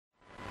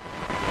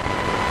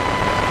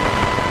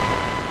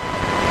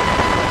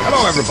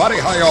Hello, everybody.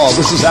 Hi, y'all.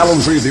 This is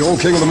Alan Freed, the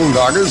old king of the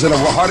Moondoggers, and a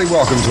hearty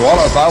welcome to all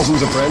our thousands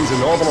of friends in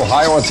Northern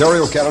Ohio,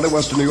 Ontario, Canada,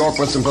 Western New York,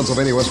 Western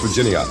Pennsylvania, West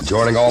Virginia.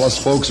 Joining all us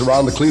folks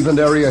around the Cleveland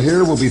area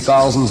here will be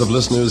thousands of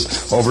listeners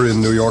over in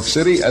New York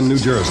City and New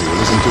Jersey.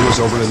 Listen to us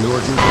over in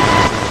Newark, New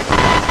Jersey.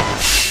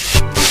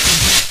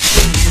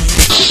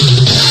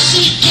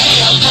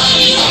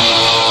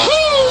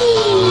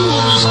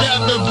 Who's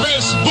got the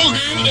best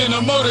boogie in the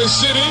Motor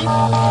City?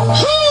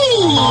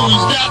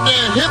 Who's got the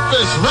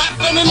hippest rap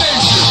in the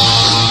nation?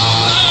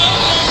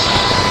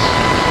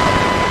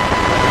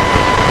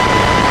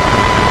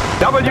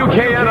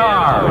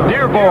 WKNR,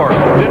 Dearborn,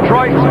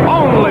 Detroit's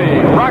only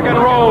rock and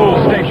roll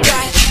station.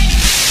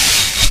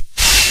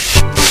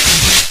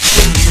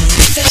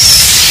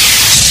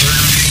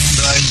 Serving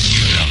the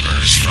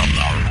universe from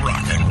the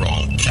rock and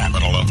roll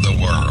capital of the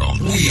world.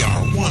 We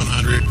are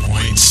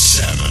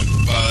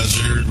 100.7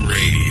 Buzzard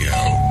Radio.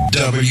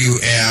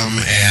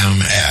 WMMS.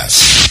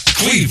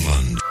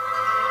 Cleveland.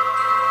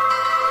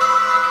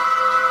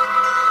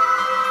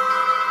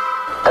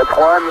 It's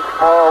one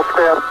small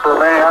step for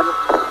man,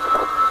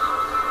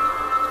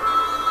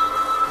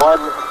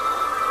 one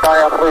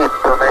giant leap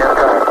for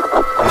mankind.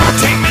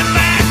 Take me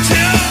back to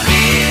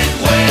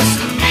Midwest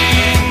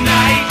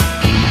midnight.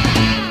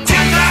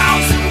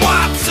 10,000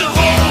 watts of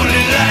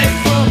holy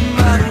life on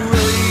my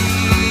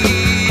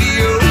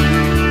radio.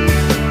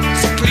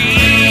 So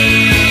clear.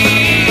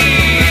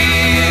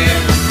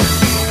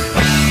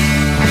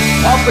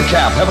 Off the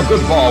cap, have a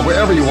good ball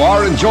wherever you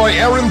are. Enjoy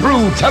Aaron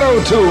Brew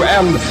 1002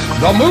 and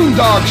The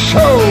Moondog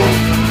Show.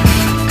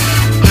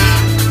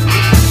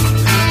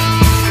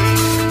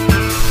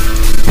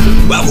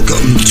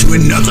 Welcome to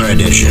another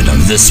edition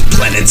of this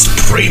planet's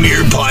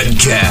premier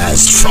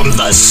podcast from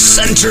the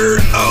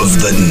center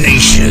of the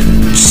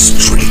nation,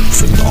 straight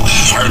from the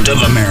heart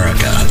of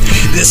America.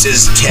 This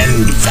is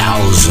 10,000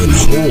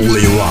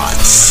 holy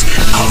watts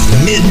of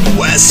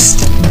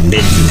Midwest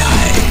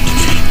Midnight.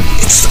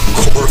 It's the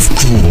core of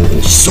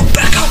cool, so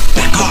back up,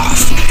 back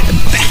off, and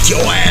back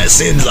your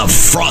ass in the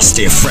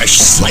frosty, fresh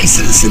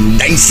slices and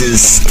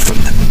dices from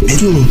the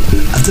middle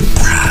of the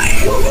prime.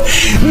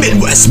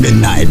 Midwest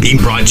Midnight being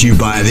brought to you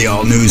by the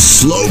all-new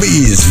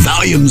Slobies,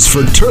 volumes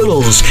for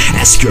turtles.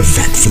 Ask your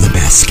vet for the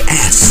best.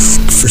 Ask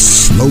for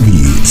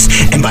Slobies.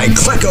 And by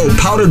Klecko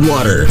Powdered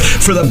Water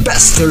for the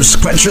best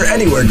thirst quencher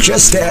anywhere.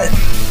 Just at...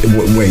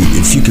 Wait,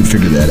 if you can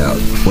figure that out,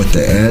 what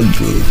the ad,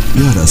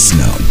 let us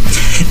know.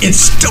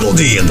 It's Double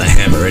D and the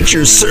Hammer at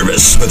your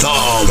service with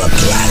all the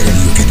bladder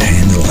you can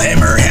handle.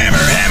 Hammer, hammer,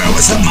 hammer.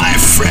 What's up, my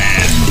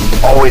friend?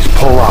 Always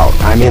pull out.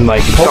 I mean,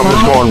 like, if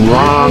something's going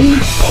wrong,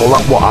 pull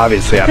out. Well,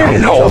 obviously, I don't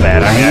know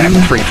that. I mean, I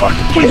have 3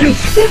 fucking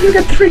kids. You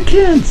got 3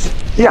 kids.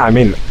 Yeah, I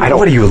mean, I don't...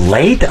 What are you,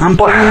 late on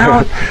pulling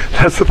out?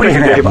 That's the What, thing,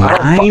 you're gonna Dave.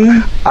 have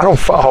 9? I don't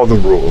follow the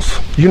rules.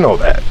 You know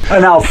that.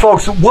 Now,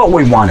 folks, what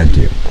we want to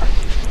do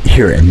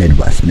here at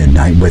Midwest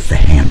Midnight with the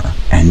Hammer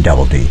and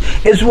Double D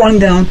is run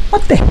down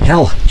what the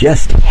hell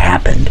just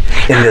happened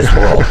in this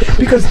world.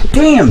 Because,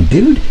 damn,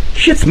 dude,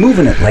 shit's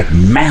moving at like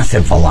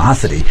massive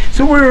velocity.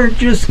 So we're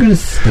just going to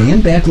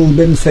stand back a little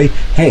bit and say,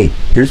 hey,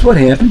 here's what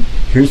happened.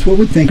 Here's what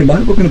we think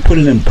about it. We're going to put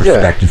it in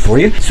perspective for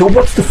you. So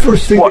what's the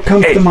first thing that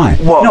comes to mind?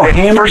 Well, no,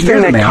 the first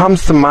thing that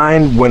comes to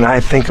mind when I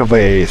think of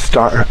a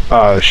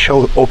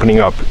show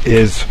opening up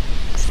is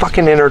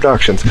fucking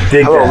introductions.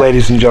 Hello,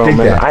 ladies and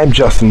gentlemen. I'm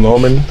Justin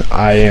Lohman.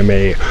 I am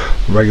a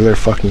regular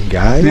fucking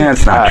guy. Yeah,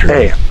 that's not true.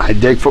 Hey, I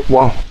dig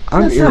football.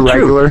 I'm that's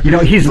irregular. Not true. You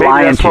know, he's Maybe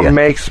lying that's to what you.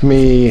 Makes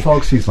me...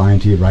 Folks, he's lying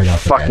to you right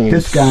off the bat. Fucking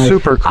This guy,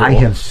 super cool. I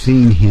have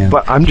seen him.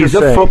 But I'm just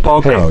he's saying, a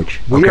football hey, coach.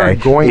 we are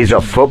going He's to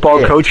a football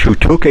get- coach who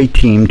took a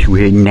team to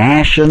a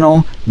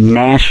national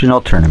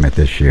tournament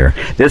this year.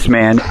 This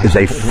man is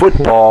a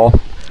football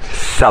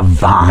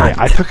savant.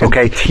 I took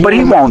a team, but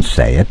he won't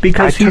say it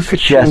because I took a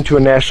team to a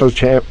national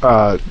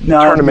tournament.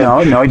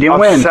 No, he didn't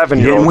win. He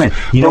didn't win.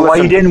 You know why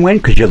you didn't win?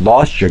 Because you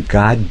lost your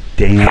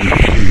goddamn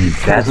team.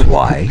 That's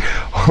why.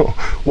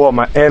 Well,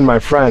 my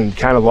friend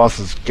kind of lost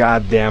his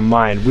goddamn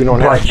mind. We don't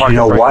have. But you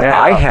know what?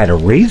 I had a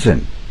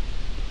reason.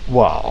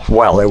 Well,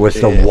 it was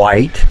the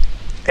white.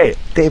 Hey,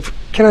 Dave,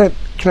 can I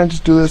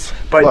just do this?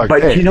 But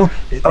hey, you know,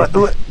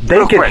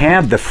 they can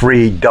have the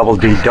free Double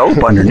D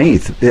dope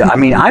underneath. I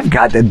mean,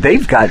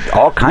 they've got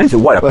all kinds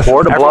of a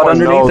quart of blood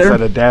underneath knows there.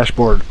 That a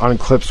dashboard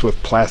unclips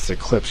with plastic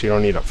clips. You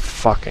don't need a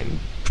fucking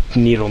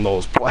needle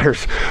nose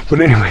pliers.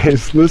 But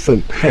anyways,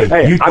 listen.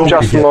 Hey, I'm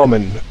Justin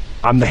Lohman.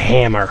 I'm the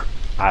Hammer.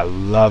 I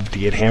love to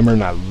get hammered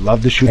and I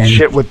love to shoot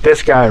shit with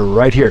this guy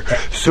right here.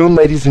 Soon,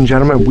 ladies and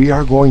gentlemen, we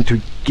are going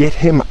to get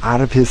him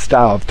out of his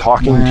style of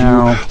talking to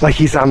you like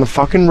he's on the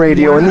fucking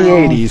radio in the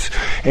 80s,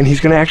 and he's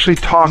going to actually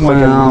talk like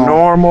a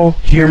normal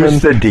human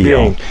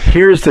being.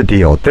 Here's the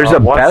deal. There's a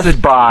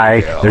Best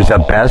Buy. There's a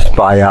Best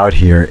Buy out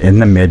here in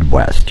the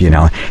Midwest, you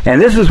know.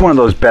 And this is one of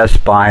those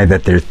Best Buy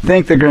that they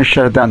think they're going to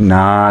shut it down.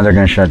 No, they're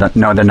going to shut it down.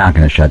 No, they're not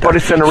going to shut it down. But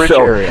it's in a rich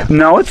area.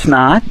 No, it's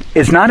not.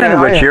 It's not in a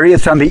rich area.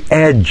 It's on the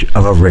edge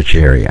of a rich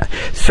area.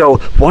 So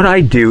what I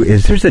do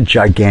is there's a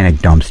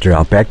gigantic dumpster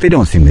out back. They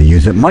don't seem to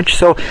use it much,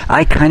 so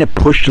I kind of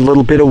put pushed a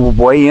little bit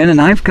away in, and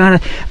I've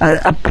got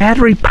a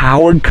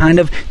battery-powered kind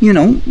of,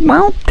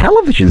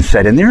 television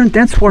set in there, and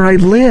that's where I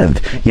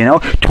lived.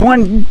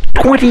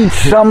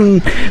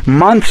 20-some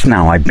months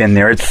now I've been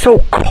there. It's so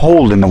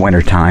cold in the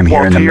wintertime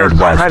here in the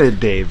Midwest. Well, to your credit,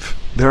 Dave,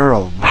 there are a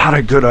lot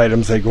of good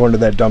items that go into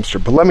that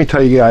dumpster. But let me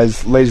tell you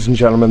guys, ladies and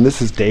gentlemen, this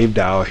is Dave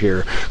Dow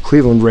here,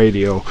 Cleveland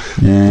Radio.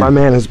 Yeah. My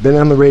man has been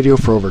on the radio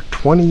for over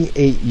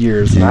 28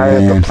 years, and I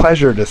have the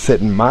pleasure to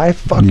sit in my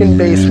fucking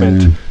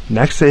basement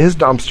next to his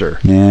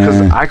dumpster.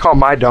 Because I call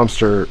my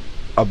dumpster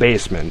a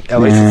basement. At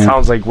least it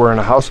sounds like we're in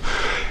a house.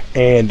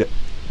 And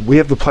we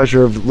have the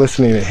pleasure of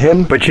listening to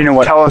him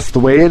tell us the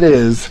way it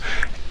is,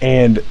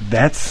 and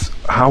that's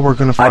how we're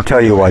going to fucking I'll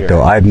tell you what,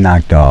 though, I've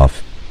knocked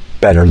off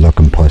better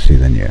looking pussy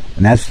than you,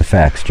 and that's the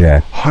facts,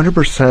 Jack.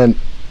 100%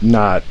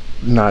 not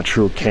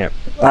true. Can't.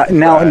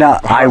 Now,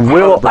 I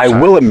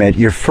will admit,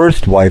 your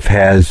first wife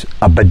has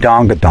a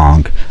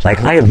badongadonk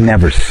like I have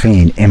never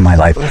seen in my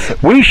life. Listen.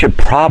 We should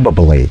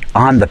probably,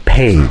 on the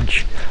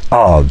page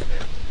of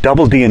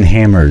Double D and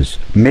Hammer's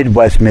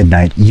Midwest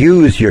Midnight,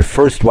 use your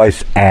first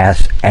wife's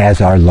ass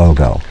as our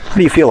logo. How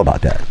do you feel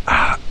about that?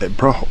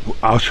 Bro,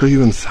 I'll show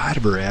you inside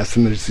of her ass,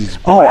 and there's these...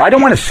 Oh, I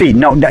don't want to see.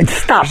 No,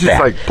 stop that. Just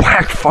like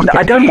black fucking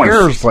I don't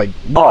hairs, like...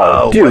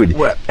 Oh, dude,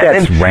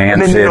 that's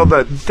rancid. And then,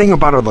 the thing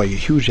about it, like, a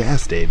huge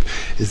ass, Dave,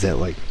 is that,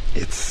 like,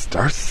 it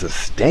starts to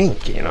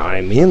stink, you know what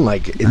I mean?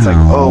 Like, it's like,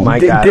 oh my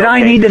God. Did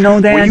I need to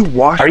know that?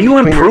 Are you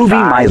improving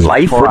my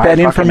life with that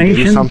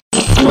information?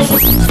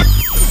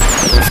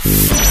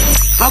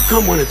 How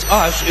come when it's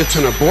us, it's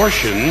an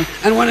abortion,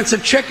 and when it's a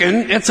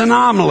chicken, it's an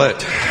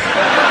omelet?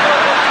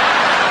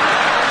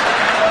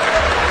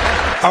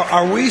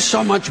 Are we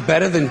so much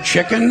better than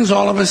chickens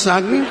all of a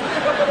sudden?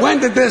 When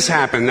did this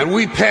happen, that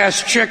we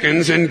passed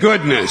chickens in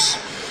goodness?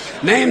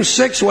 Name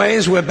 6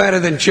 ways we're better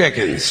than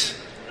chickens.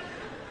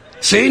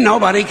 See,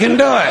 nobody can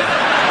do it.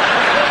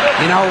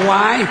 You know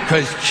why?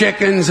 Because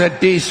chickens are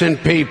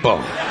decent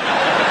people.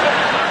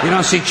 You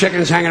don't see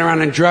chickens hanging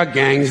around in drug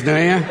gangs, do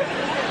you?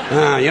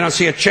 You don't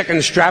see a chicken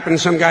strapping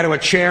some guy to a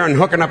chair and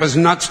hooking up his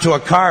nuts to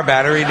a car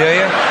battery, do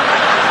you?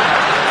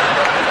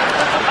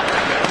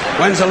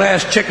 When's the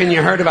last chicken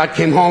you heard about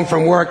came home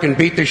from work and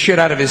beat the shit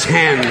out of his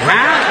hen,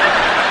 huh?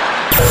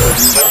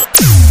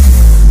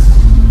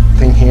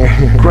 Thing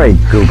here. Great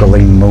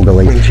googly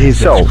moogly.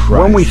 Jesus Christ.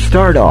 When we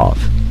start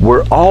off,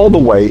 we're all the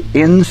way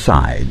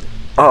inside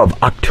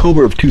of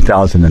October of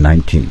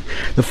 2019.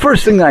 The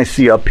first thing that I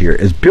see up here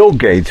is Bill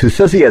Gates, who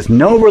says he has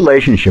no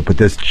relationship with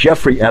this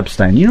Jeffrey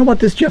Epstein. You know what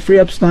this Jeffrey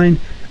Epstein?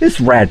 This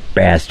rat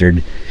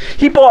bastard.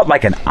 He bought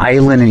like an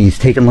island and he's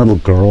taking little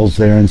girls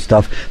there and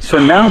stuff.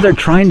 So now they're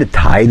trying to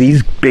tie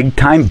these big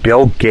time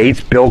Bill Gates,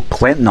 Bill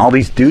Clinton, all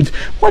these dudes.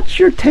 What's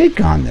your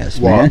take on this,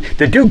 man?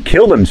 The dude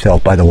killed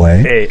himself, by the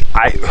way. Hey,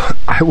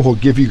 I will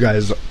give you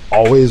guys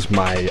always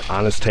my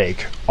honest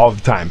take all the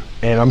time.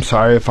 And I'm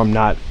sorry if I'm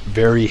not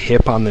very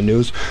hip on the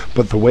news,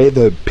 but the way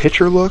the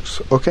picture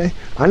looks, okay,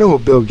 I know who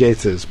Bill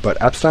Gates is,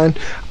 but Epstein,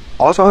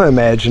 all I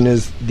imagine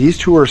is these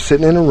two are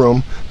sitting in a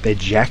room, they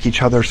jack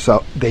each other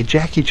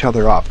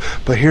up.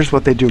 But here's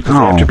what they do, because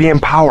they have to be in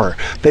power.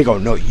 They go,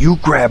 no, you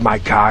grab my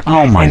cock,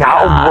 and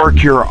I'll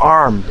work your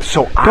arm.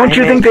 So don't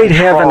you think they'd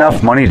have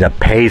enough money to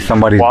pay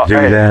somebody to do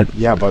that?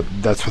 Yeah, but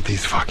that's what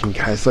these fucking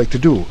guys like to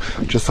do.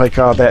 Just like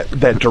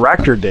that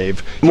director,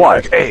 Dave.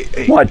 What?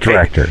 Like, what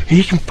director?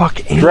 He can fuck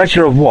anything.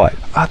 Director of what?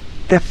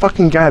 That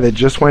fucking guy that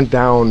just went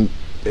down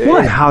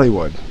in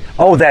Hollywood.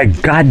 Oh,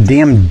 that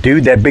goddamn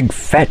dude, that big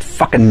fat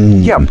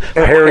fucking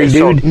hairy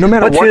dude. So no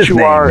matter What's what his you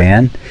name, are,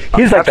 man?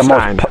 He's like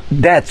Epstein. the most.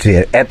 That's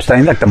it, Epstein.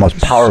 He's like the most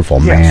powerful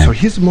man. Yeah, so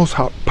he's the most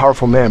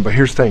powerful man. But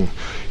here's the thing: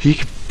 he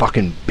can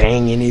fucking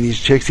bang any of these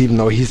chicks, even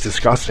though he's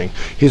disgusting.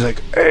 He's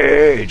like,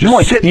 hey,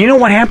 just sit. You know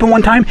what happened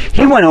one time?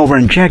 He went over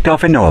and jacked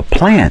off into a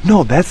plant.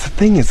 No, that's the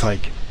thing. It's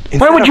like,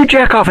 why would you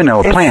jack off into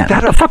a plant?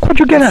 What the fuck would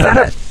you get out of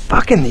that?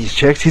 Fucking these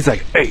chicks, he's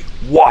like, hey,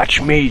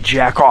 watch me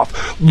jack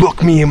off.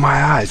 Look me in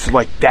my eyes.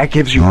 Like, that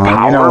gives you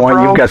power, you know what?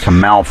 bro. You've got some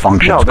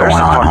malfunctions going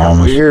on,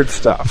 Holmes. Weird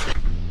stuff.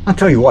 I'll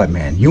tell you what,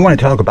 man. You want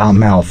to talk about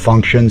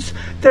malfunctions?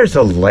 There's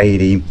a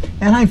lady,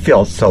 and I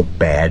feel so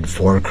bad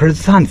for her because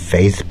it's on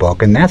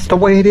Facebook, and that's the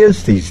way it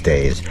is these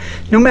days.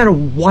 No matter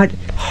what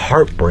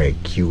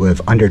heartbreak you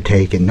have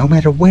undertaken, no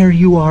matter where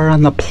you are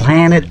on the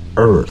planet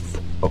Earth,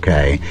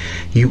 okay,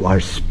 you are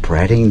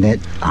spreading it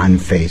on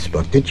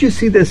Facebook. Did you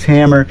see this,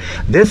 Hammer?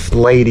 This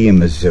lady in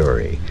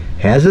Missouri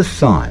has a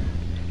son,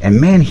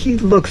 and man, he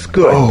looks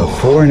good.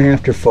 Before and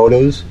after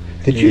photos.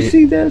 Did you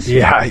see this?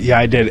 Yeah,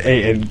 I did.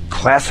 A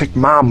classic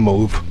mom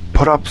move.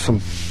 Put up some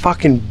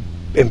fucking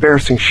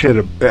embarrassing shit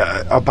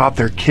about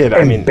their kid.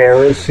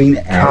 Embarrassing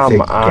as come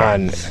it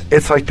on. gets.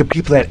 It's like the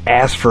people that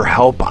ask for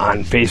help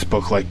on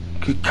Facebook, like,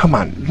 come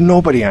on,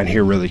 nobody on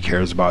here really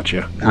cares about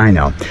you. I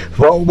know.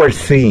 What we're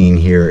seeing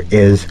here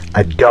is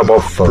a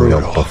double photo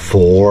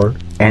before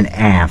and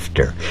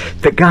after.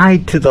 The guy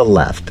to the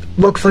left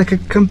looks like a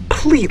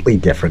completely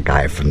different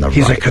guy from the right.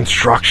 He's a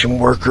construction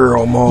worker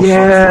almost.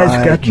 Yeah,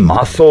 he's got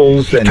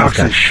muscles. He tucks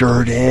his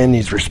shirt in.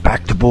 He's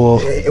respectable.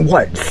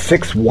 What,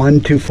 6'1",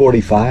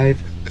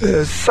 245?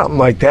 Something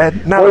like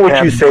that. Not What a would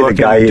you bad say the looking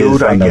guy is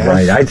dude, on I the guess.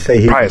 right? I'd say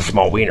he's probably a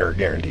small wiener,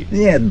 guaranteed.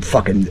 Yeah,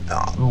 fucking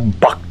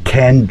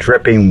 $110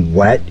 dripping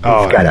wet. He's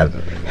got a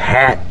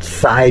hat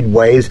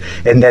sideways.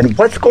 And then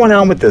what's going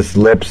on with his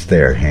lips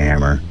there,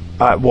 Hammer?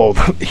 Well,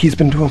 he's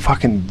been doing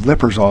fucking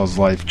lippers all his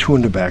life,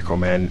 chewing tobacco,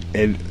 man.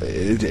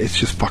 It's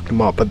just fucked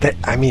him up. But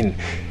I mean,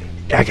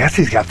 I guess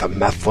he's got the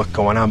meth look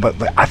going on, but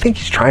I think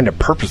he's trying to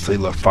purposely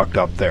look fucked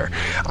up there.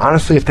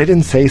 Honestly, if they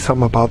didn't say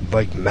something about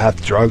like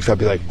meth, drugs, I'd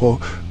be like, well,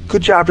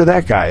 good job to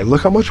that guy.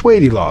 Look how much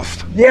weight he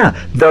lost. Yeah,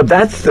 though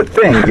that's the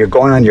thing. You're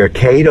going on your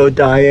keto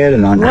diet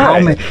and on how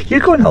many. You're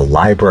going to a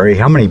library.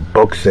 How many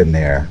books in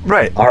there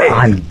are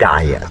on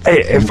diet?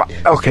 Hey,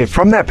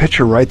 from that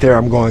picture right there,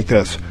 I'm going like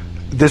this.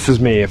 This is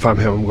me. If I'm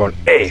him, I'm going,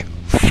 hey,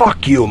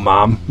 fuck you,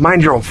 Mom.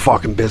 Mind your own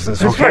fucking business,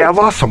 That's okay? right. I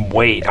lost some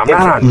weight. I'm It's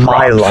not on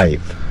my drugs.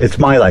 life. It's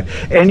my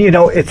life. And, you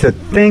know, it's a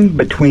thing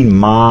between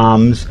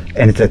moms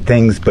and it's a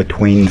things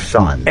between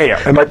sons.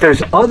 But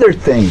there's other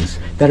things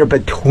that are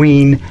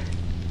between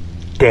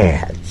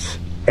dads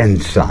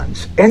and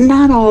sons. And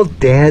not all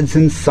dads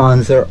and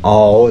sons are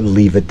all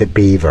leave it to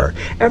beaver.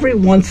 Every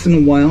once in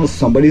a while,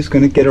 somebody's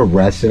going to get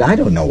arrested. I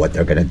don't know what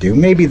they're going to do.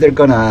 Maybe they're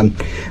going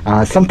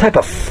to, some type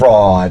of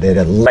fraud at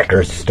a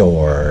liquor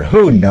store.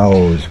 Who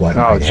knows what Oh,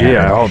 might gee, happen.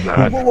 I hope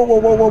not. Whoa, whoa, whoa,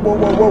 whoa, whoa,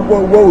 whoa, whoa,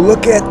 whoa, whoa.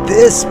 Look at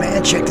this,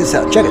 man. Check this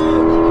out. Check it.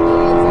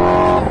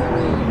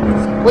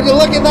 When you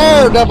look at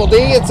there, Double D,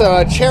 it's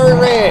a cherry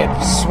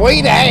red,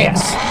 sweet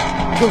ass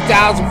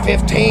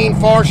 2015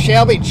 Ford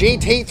Shelby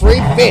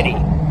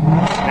GT350.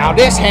 Now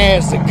this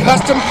has the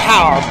custom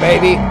power,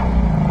 baby.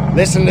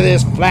 Listen to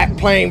this flat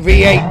plane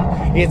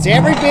V8. It's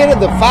every bit of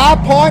the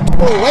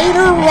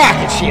 5.4-liter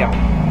rocket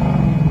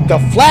ship. The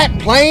flat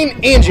plane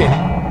engine.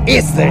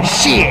 It's the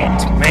shit,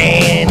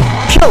 man.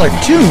 Killer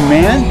tune,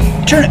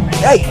 man.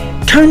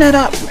 Turn that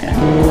up,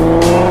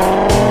 man.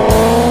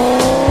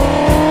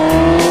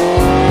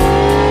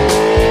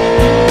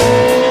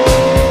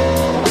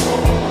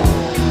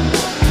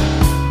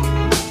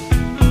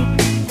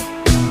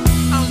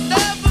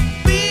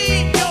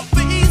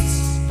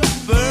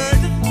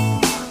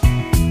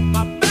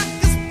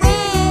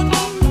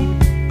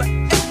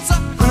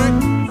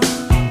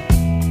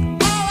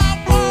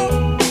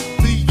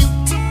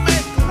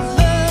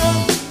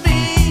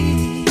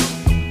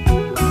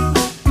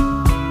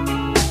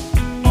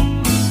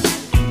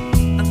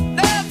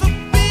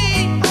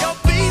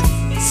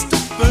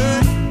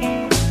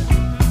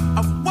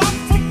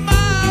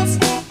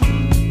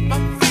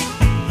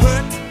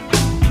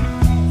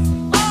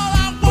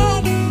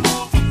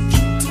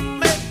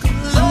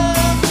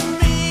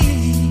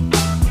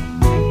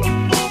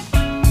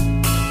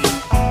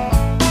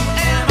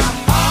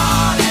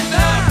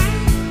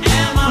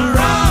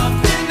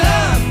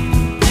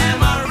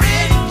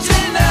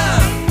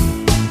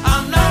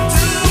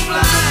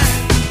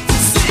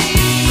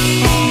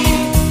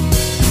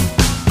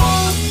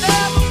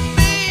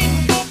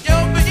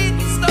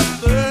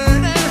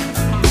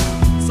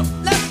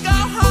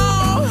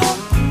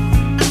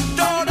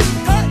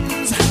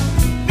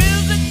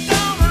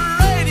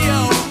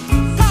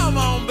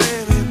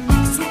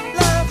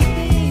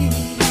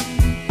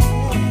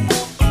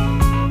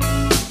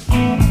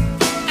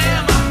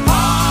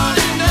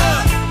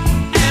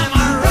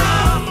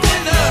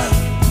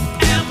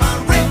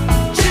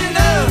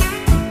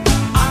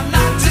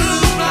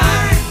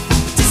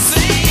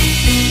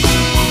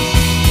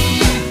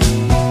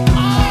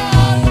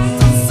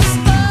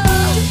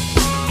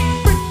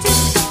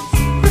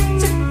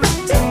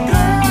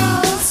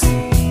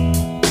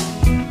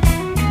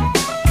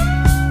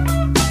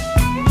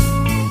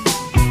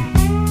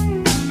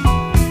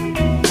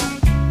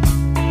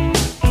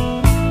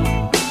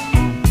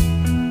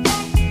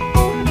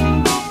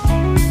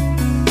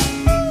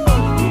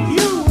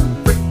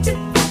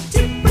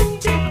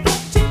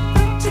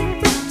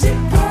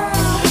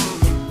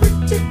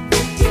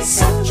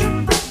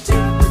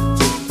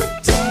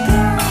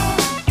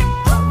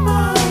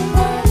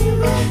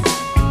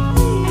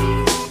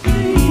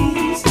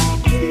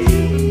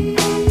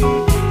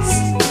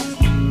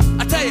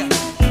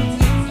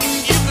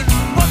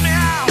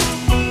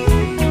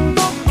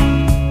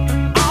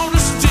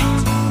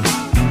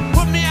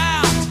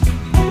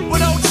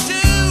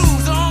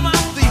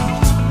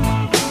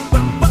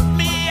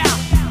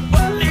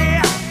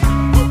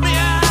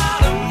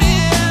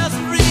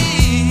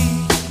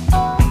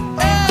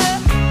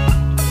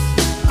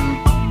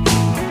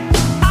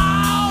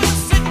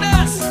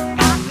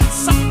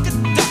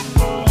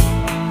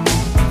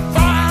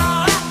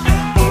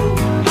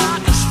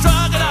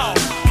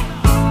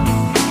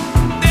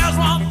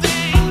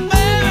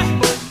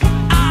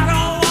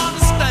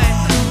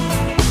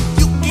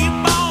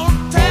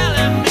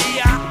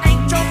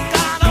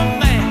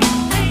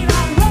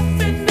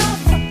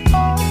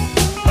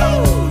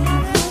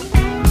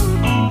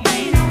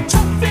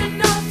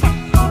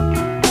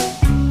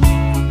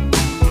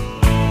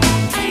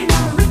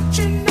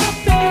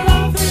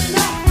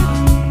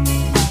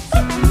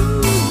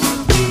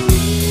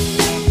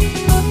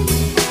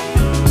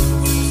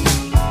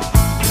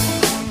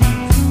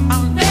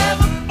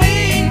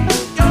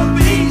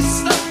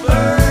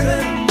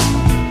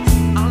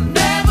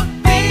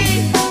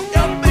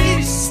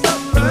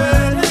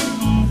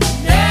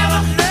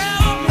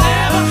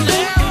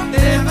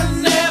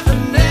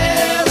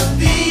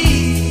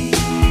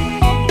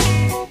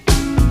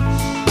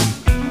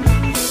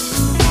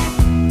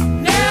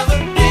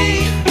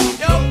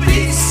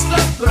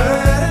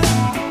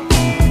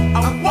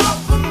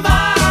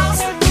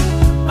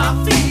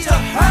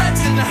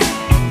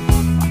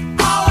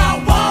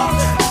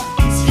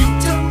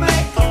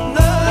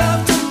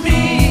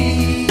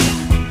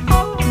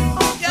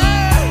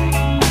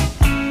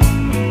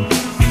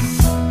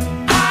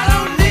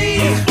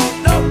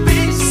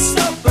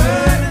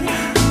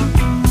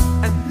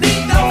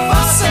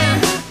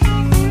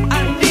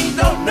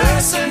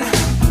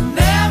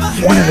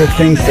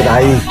 things that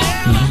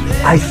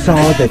I saw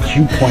that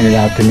you pointed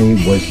out to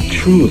me was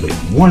truly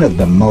one of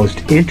the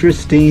most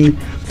interesting,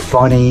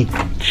 funny,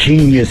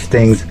 genius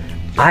things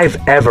I've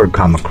ever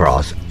come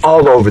across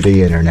all over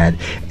the internet.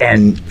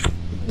 And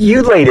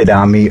you laid it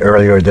on me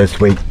earlier this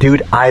week.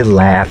 Dude, I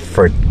laughed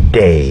for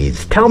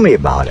days. Tell me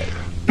about it.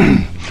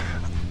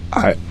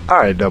 All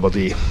right, Double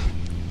D.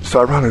 So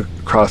I run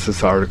across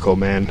this article,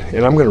 man,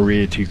 and I'm going to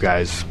read it to you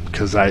guys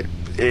because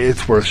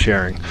it's worth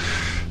sharing.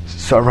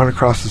 So I run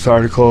across this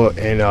article,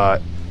 and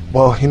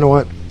well, you know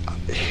what?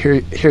 Here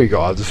you go.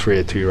 I'll just read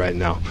it to you right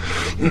now.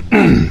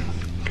 An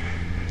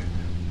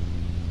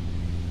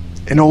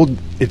old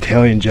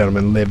Italian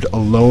gentleman lived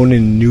alone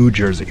in New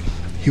Jersey.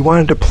 He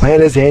wanted to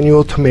plant his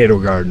annual tomato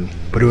garden,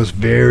 but it was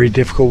very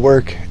difficult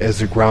work as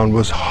the ground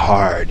was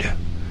hard.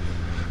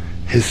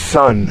 His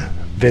son,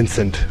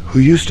 Vincent, who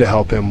used to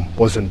help him,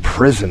 was in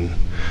prison.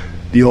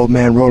 The old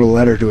man wrote a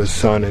letter to his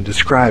son and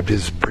described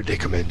his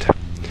predicament.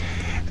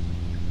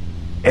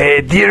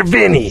 Dear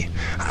Vinny,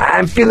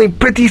 I'm feeling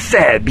pretty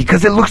sad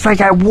because it looks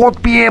like I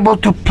won't be able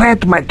to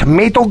plant my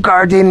tomato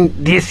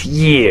garden this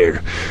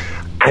year.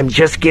 I'm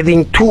just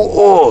getting too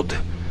old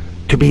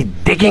to be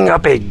digging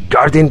up a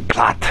garden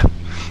plot.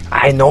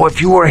 I know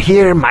if you were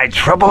here, my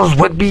troubles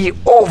would be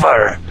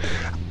over.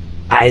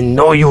 I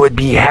know you would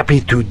be happy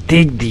to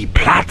dig the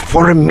plot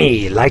for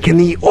me, like in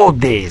the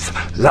old days.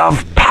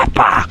 Love,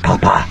 Papa.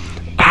 Papa.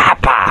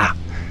 Papa.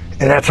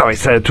 And that's how he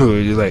said it too.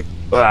 He's like,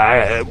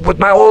 with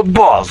my old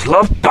balls,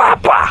 love,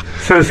 Papa.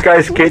 So this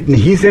guy's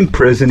he's in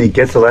prison, he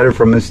gets a letter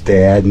from his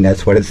dad, and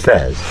that's what it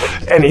says.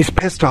 And he's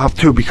pissed off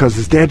too because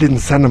his dad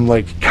didn't send him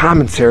like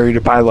commissary to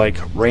buy like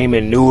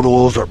ramen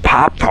noodles or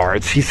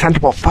Pop-Tarts. He sent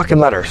him a fucking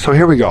letter. So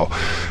here we go.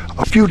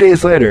 A few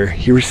days later,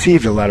 he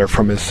received a letter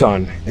from his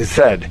son. It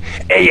said,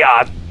 Hey,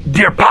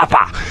 dear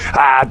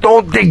Papa,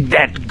 don't dig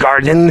that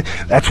garden.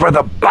 That's where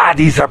the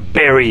bodies are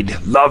buried.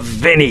 Love,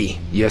 Vinny,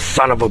 you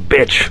son of a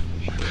bitch.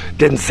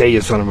 Didn't say you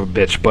son of a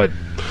bitch, but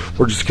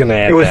we're just gonna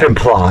add it was that.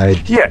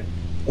 Implied. Yeah.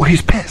 Well,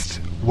 he's pissed.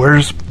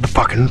 Where's the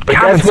fucking But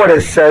that's what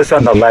it says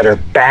on the letter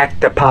back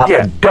to Papa.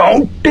 Yeah.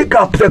 Don't dig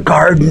up the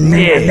garden,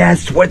 man.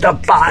 That's where the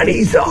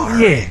bodies are.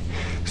 Yeah.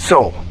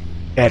 So,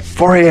 at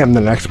 4 a.m.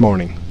 the next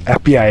morning,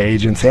 FBI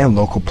agents and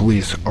local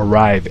police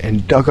arrived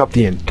and dug up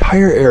the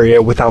entire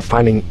area without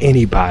finding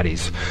any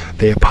bodies.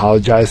 They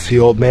apologized to the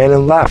old man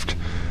and left.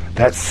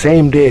 That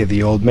same day,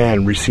 the old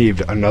man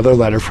received another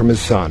letter from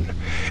his son.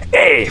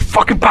 Hey,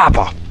 fucking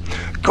Papa,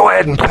 go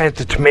ahead and plant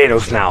the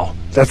tomatoes now.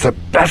 That's the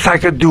best I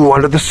could do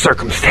under the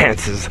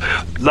circumstances.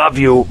 Love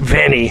you,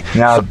 Vinny.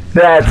 Now,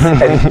 that's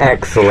an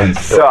excellent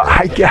story. So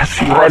I guess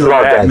he I wasn't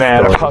love that mad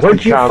story. about Where'd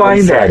the you find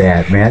commissary.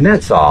 that at, man?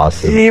 That's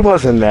awesome. He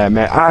wasn't that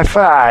mad. I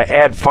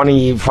add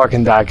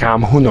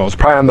funnyfucking.com. Who knows?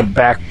 Probably on the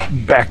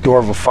back door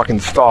of a fucking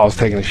stall I was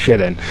taking a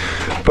shit in.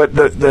 But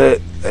the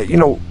you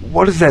know,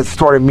 what does that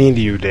story mean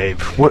to you,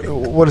 Dave?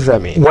 What does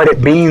that mean? What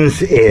it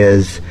means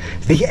is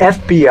the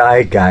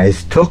FBI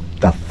guys took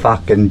the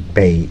fucking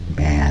bait,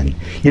 man.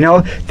 You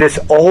know, this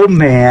old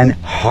man,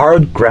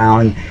 hard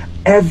ground,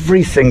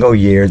 every single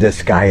year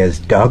this guy has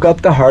dug up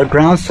the hard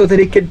ground so that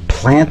he could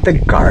plant the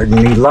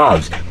garden he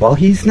loves. Well,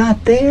 he's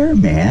not there,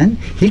 man.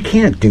 He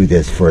can't do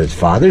this for his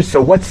father,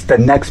 so what's the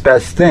next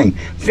best thing?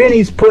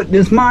 Vinny's putting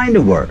his mind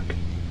to work.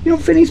 You know,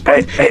 Vinny's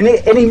putting...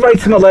 And he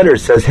writes him a letter,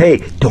 says,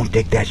 hey, don't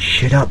dig that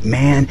shit up,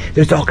 man.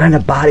 There's all kind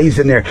of bodies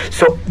in there.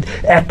 So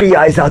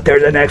FBI's out there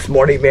the next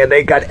morning, man.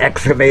 They got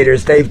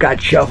excavators, they've got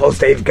shovels,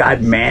 they've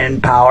got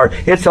manpower.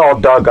 It's all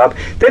dug up.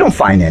 They don't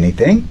find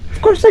anything.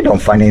 Of course they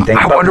don't find anything.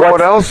 I wonder what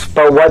else.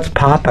 But what's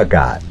Papa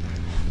got?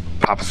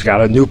 Papa's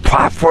got a new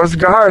plot for his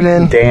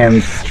garden.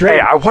 Damn straight. Hey,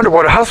 I wonder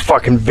what else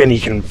fucking Vinny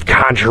can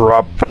conjure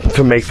up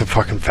to make the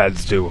fucking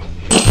feds do.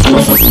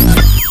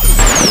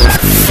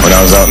 When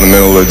I was out in the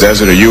middle of the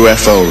desert, a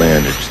UFO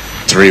landed.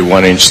 3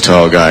 1-inch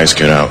tall guys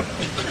get out.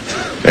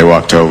 They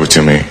walked over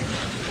to me.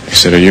 They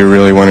said, are you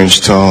really 1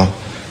 inch tall?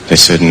 They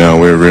said, no,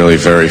 we're really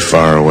very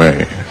far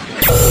away.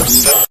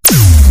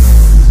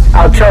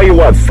 I'll tell you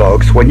what,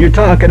 folks, when you're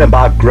talking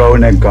about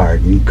growing a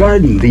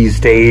garden these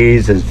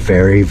days is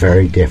very,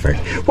 very different.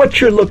 What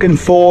you're looking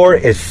for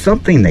is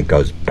something that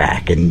goes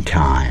back in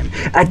time.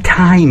 A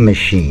time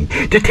machine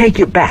to take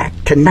you back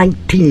to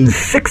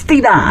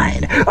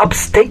 1969,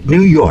 upstate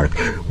New York,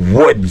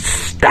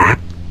 Woodstock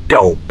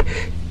Dope.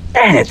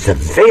 And it's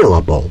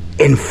available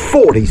in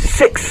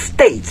 46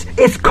 states.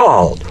 It's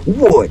called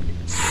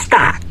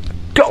Woodstock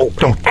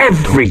Dope.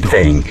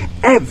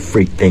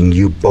 Everything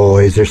you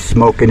boys are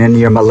smoking in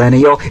your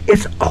millennial,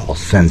 it's all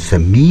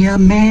Sensimilla,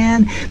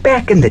 man.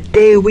 Back in the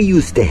day, we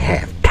used to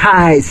have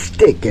Thai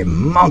stick and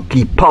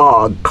monkey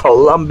paw,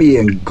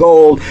 Colombian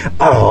gold,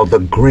 all the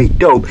great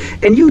dope.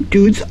 And you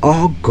dudes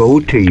all go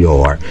to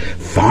your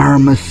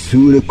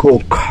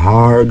pharmaceutical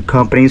card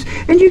companies,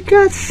 and you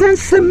got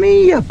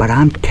Sensimilla. But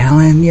I'm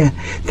telling you,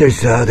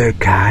 there's other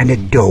kind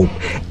of dope.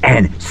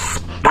 And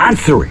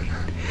sponsoring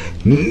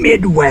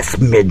Midwest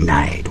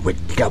Midnight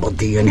with Double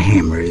D and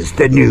Hammers,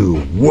 the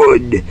new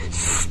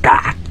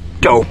Woodstock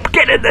dope.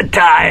 Get in the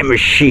time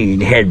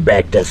machine. Head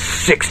back to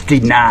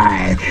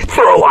 69.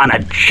 Throw on a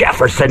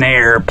Jefferson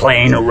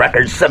Airplane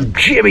record, some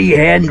Jimi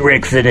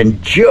Hendrix, and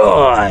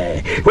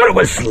enjoy what it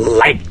was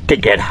like to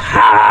get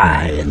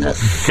high in the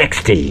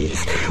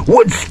 60s.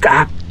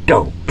 Woodstock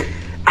Dope,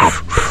 a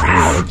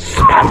proud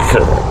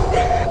sponsor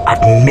of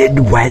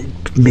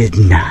Midwest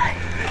Midnight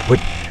with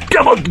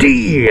Double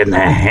D and the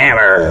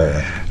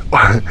Hammer.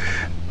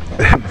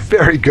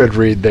 Very good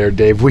read there,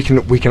 Dave. We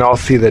can all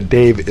see that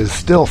Dave is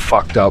still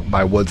fucked up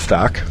by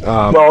Woodstock.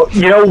 Well,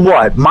 you know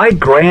what? My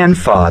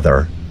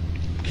grandfather,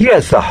 he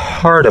has the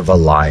heart of a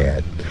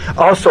lion.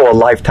 Also a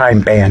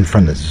lifetime ban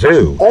from the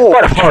zoo. Oh,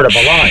 but heart of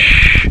a lion.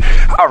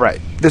 All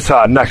right. This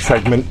next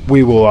segment,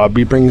 we will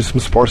be bringing some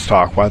sports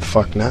talk. Why the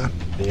fuck not?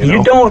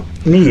 You don't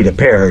need a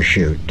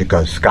parachute to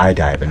go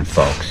skydiving,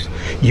 folks.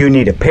 You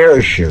need a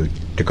parachute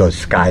to go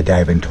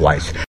skydiving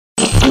twice.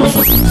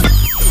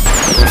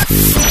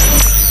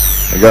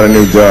 I got a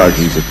new dog.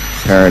 He's a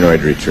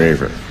paranoid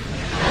retriever.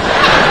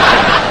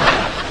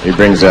 He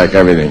brings back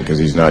everything because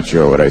he's not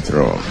sure what I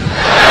threw him.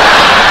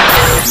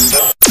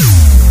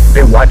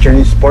 Been watching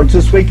any sports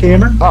this week,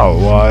 Hammer?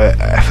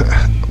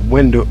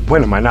 When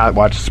am I not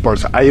watching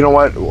sports? You know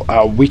what?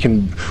 We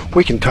can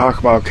talk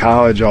about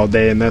college all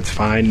day, and that's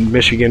fine.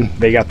 Michigan,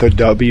 they got the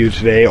W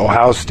today.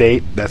 Ohio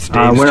State, that's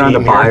Dave's we're team on a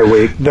bye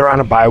week. They're on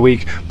a bye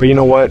week, but you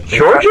know what?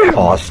 Georgia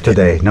lost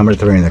today, number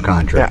 3 in the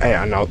country.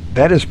 Yeah, no,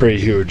 that is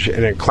pretty huge.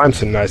 And in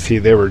Clemson, I see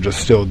they were just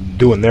still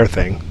doing their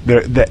thing.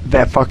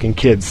 That fucking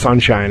kid,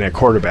 Sunshine at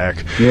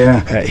quarterback.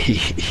 Yeah,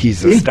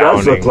 he's he astounding.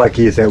 does look like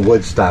he's at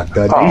Woodstock,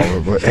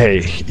 doesn't he?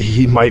 Hey,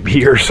 he might be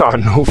your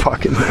son. Who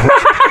fucking knows?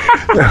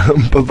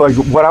 But like,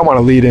 what I want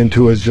to lead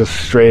into is just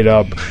straight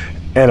up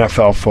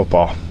NFL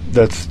football.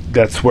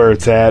 That's where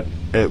it's at.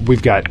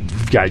 We've got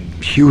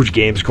huge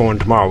games going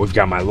tomorrow. We've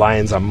got my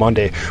Lions on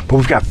Monday, but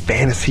we've got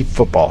fantasy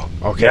football.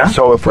 Okay, yeah?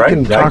 So if we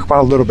can talk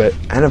about a little bit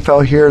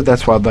NFL here,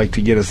 that's what I'd like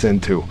to get us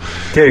into.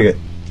 Dig it.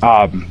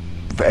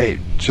 Hey,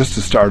 just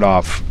to start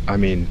off, I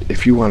mean,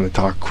 if you want to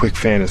talk quick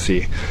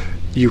fantasy,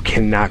 you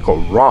cannot go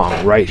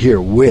wrong right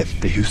here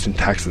with the Houston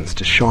Texans.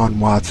 Deshaun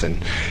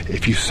Watson.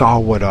 If you saw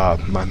what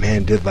my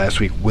man did last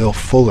week, Will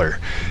Fuller,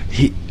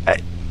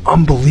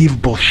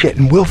 unbelievable shit.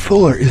 And Will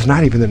Fuller is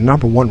not even the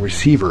number one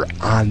receiver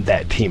on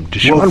that team.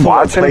 Deshaun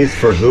Watson plays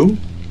for who?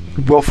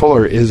 Will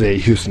Fuller is a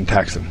Houston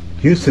Texan.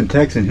 Houston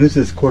Texan. Who's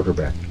his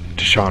quarterback?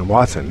 Deshaun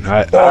Watson.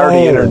 I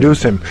already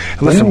introduced him.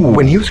 Listen,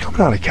 when he was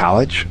coming out of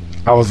college,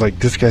 I was like,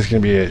 this guy's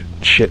going to be a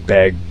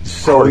shitbag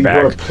quarterback.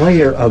 So your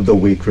player of the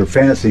week for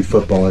fantasy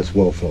football is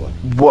Will Fuller?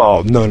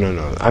 Well, no.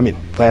 I mean,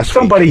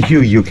 somebody who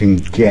you can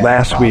get.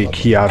 Last week,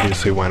 he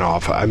obviously went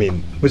off. I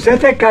mean, was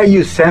that guy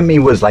you sent me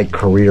was like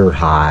career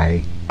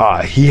high?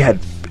 He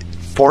had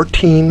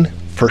 14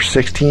 for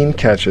 16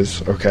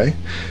 catches, okay?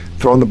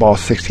 Throwing the ball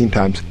 16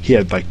 times. He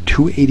had like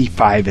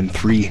 285 and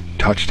 3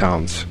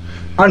 touchdowns.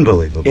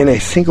 Unbelievable. In a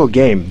single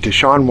game,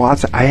 Deshaun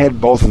Watson, I had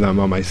both of them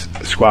on my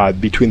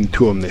squad. Between the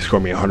two of them, they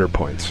scored me 100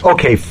 points.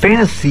 Okay,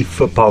 fantasy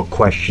football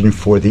question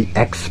for the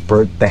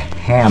expert, the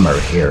Hammer,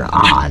 here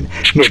on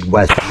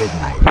Midwest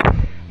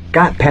Midnight.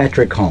 Got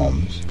Patrick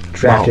Holmes,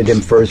 drafted him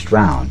first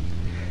round.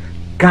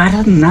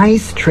 Got a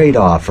nice trade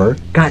offer,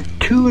 got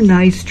 2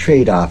 nice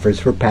trade offers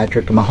for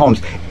Patrick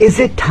Mahomes. Is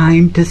it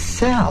time to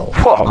sell?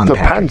 Well, it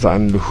depends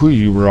on who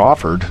you were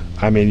offered.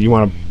 I mean, you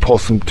want to pull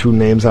some 2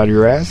 names out of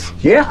your ass?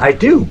 Yeah, I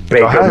do.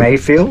 Baker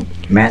Mayfield,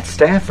 Matt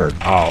Stafford.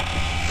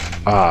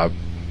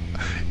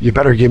 You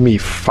better give me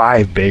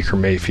 5 Baker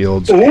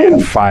Mayfields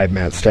and 5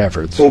 Matt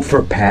Staffords. Oh,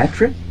 for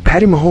Patrick?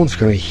 Patty Mahomes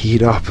going to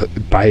heat up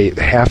by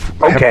half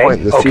point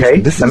in the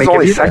season. This is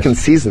only second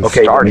season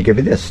starting. Let me give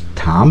you this.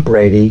 Tom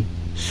Brady,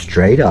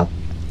 straight up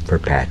for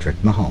Patrick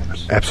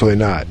Mahomes. Absolutely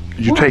not.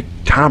 You take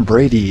Tom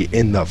Brady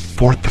in the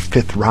 4th to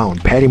 5th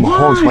round. Patty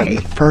Mahomes went in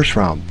the first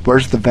round.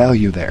 Where's the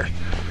value there?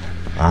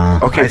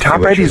 Okay,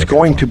 Tom Brady's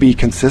going to be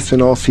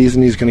consistent all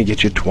season. He's going to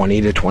get you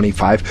 20 to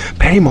 25.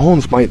 Patty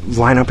Mahomes might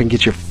line up and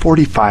get you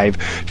 45,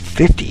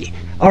 50.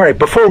 All right,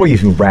 before we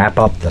wrap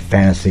up the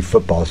fantasy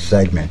football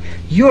segment,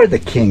 you're the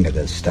king of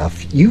this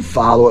stuff. You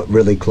follow it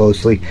really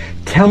closely.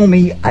 Tell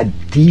me a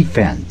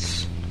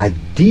defense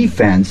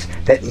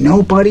that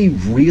nobody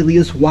really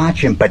is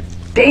watching, but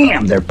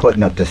damn, they're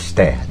putting up the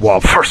stats. Well,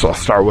 first I'll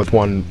start with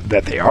one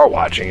that they are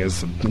watching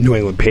is the New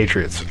England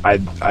Patriots. I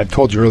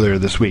told you earlier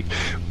this week,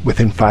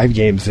 within 5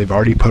 games, they've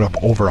already put up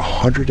over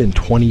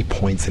 120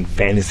 points in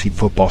fantasy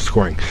football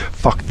scoring.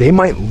 Fuck, they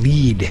might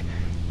lead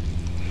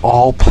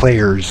all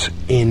players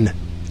in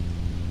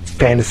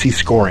fantasy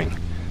scoring.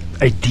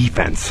 A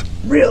defense.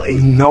 Really?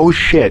 No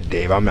shit,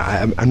 Dave. I'm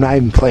not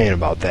even playing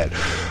about that.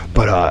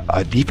 But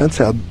a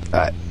defense,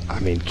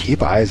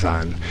 keep eyes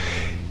on.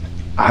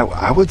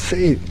 I would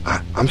say,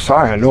 I'm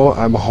sorry, I know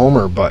I'm a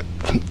homer, but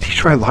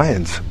Detroit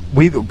Lions,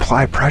 we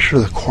apply pressure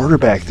to the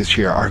quarterback this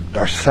year.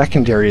 Our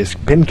secondary has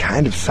been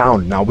kind of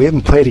sound. Now, we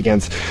haven't played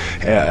against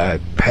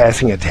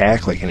passing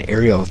attack, like an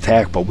aerial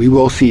attack, but we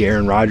will see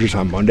Aaron Rodgers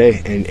on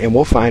Monday, and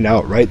we'll find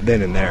out right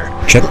then and there.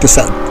 Check this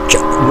out.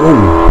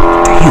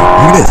 Whoa, damn,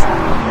 look at this.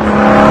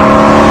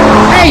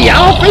 Hey,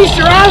 y'all, feast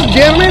your eyes,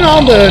 gentlemen,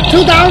 on the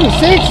 2006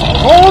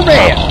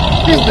 Corvette.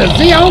 This is the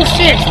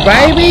Z06,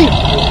 baby.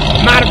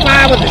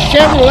 Modified with a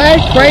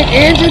Chevrolet crate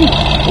engine.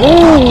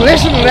 Ooh,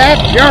 listen to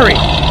that fury.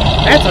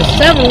 That's a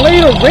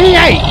 7-liter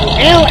V8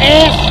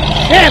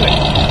 LS7.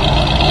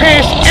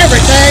 Pass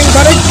everything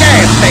but a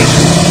gas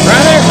station,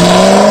 brother.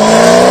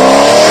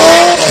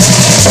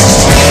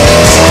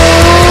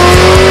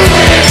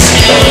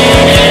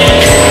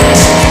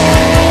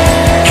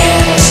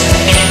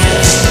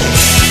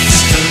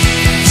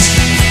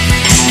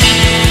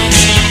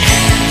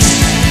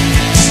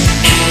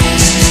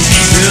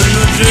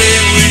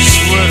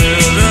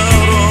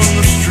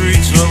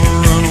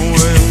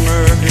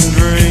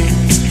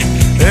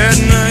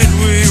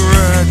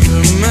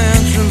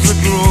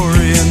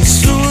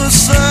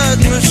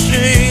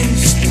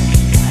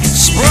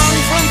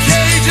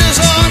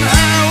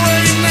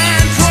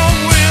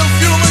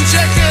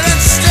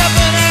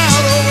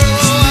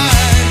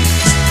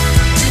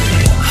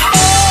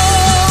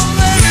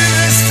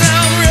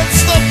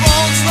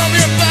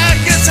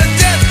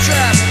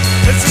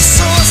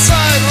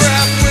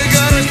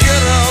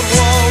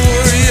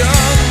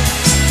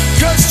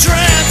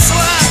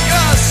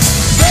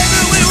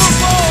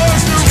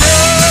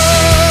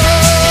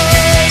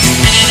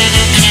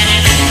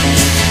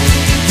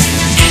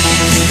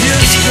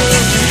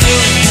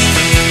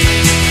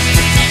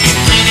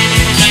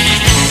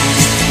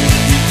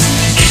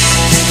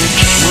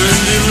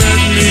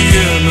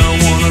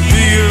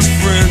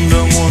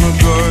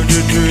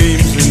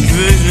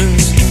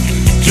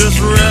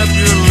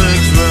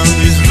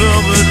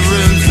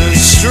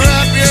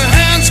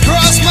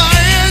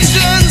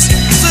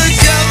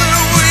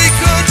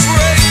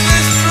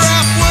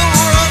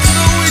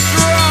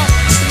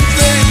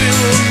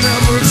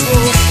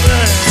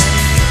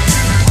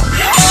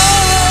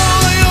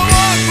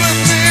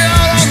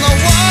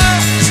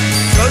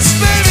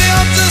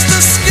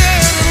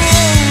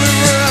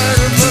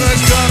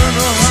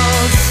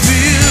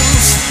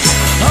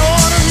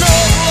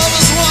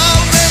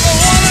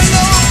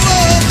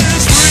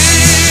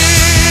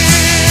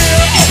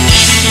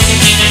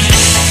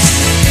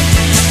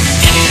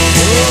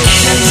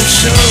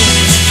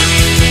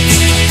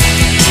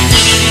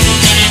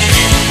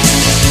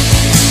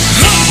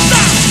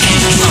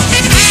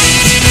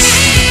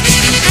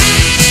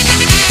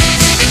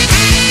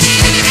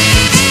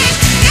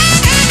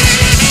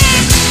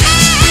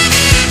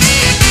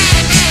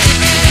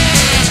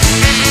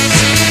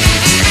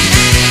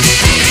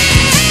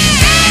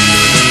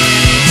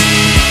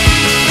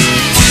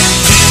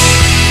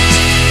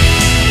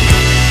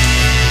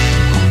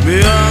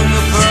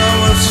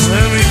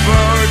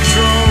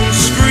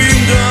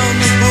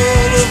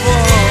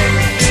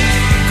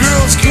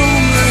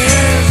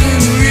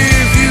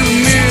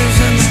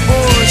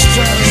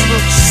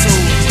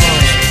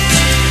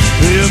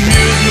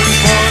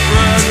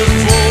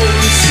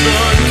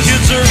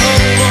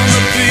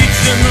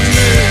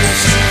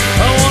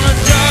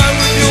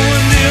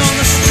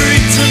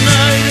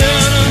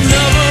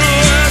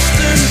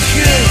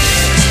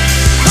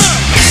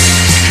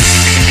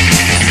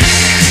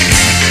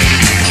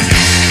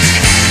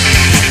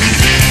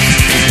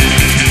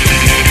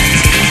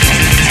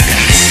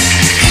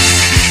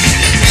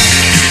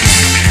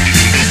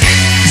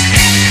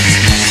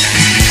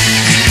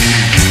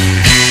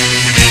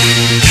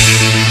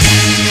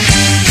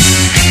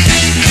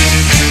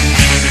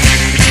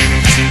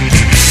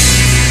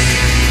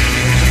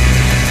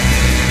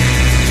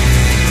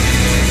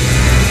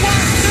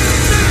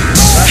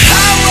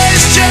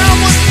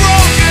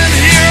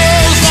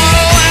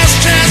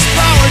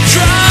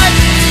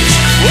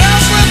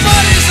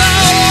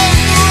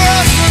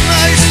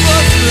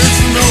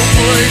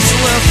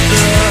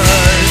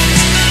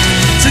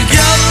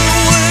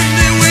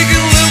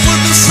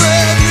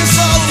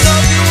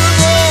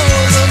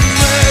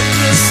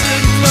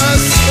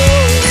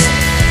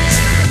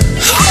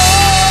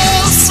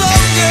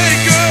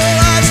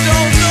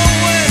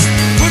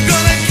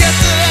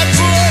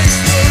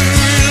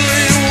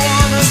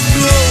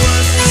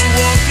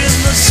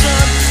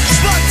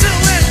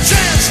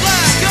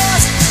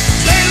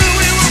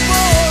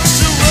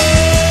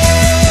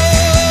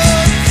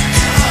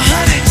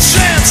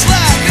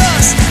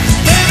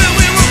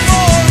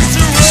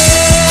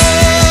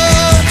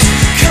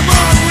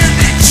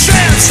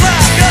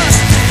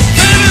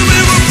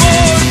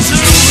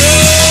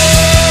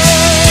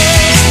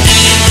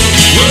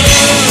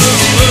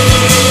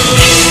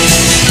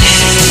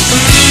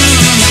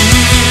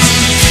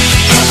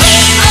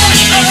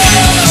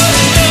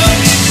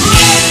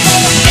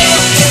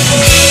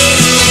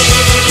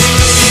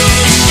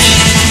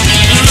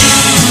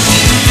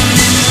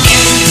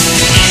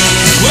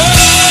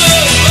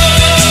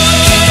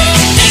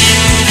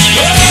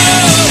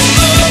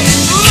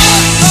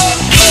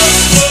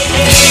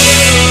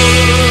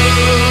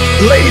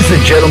 Ladies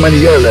and gentlemen,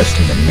 you're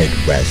listening to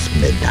Midwest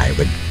Midnight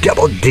with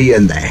Double D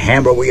and the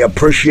Hammer. We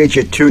appreciate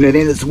you tuning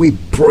in as we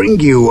bring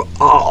you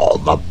all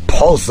the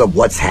pulse of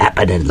what's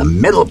happening in the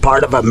middle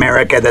part of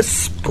America that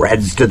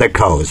spreads to the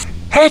coast.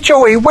 Hey,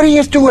 Joey, what are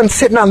you doing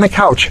sitting on the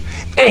couch?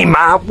 Hey,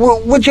 Ma,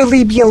 would you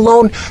leave me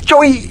alone?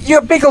 Joey, you're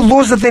a bigger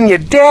loser than your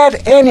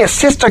dad and your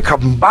sister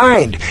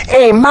combined.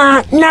 Hey,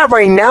 Ma, not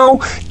right now.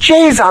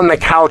 Jay's on the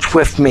couch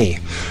with me.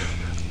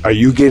 Are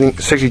you getting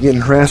sick of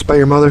getting harassed by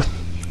your mother?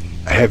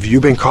 Have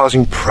you been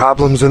causing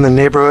problems in the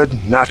neighborhood,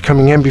 not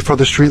coming in before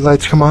the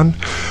streetlights come on?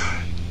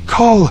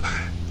 Call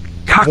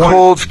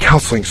Cockhold's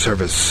Counseling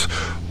Service.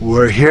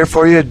 We're here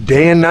for you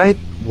day and night.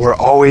 We're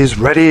always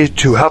ready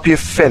to help you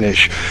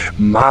finish.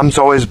 Mom's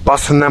always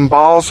busting them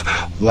balls.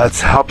 Let's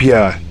help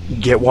you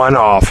get one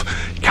off.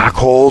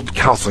 Cockhold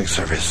Counseling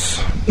Service.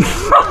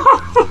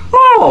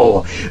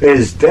 Oh,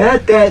 is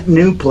that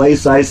new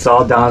place I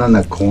saw down on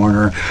the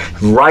corner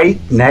right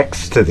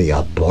next to the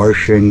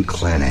abortion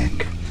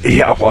clinic?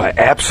 Yeah, well,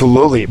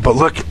 absolutely. But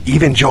look,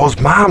 even Joe's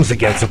mom's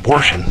against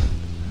abortion.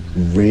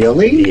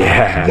 Really?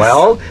 Yes.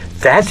 Well,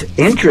 that's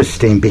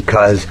interesting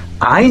because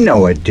I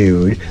know a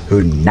dude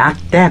who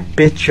knocked that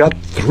bitch up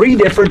 3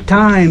 different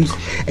times,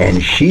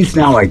 and she's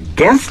now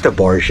against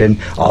abortion,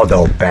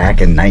 although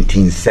back in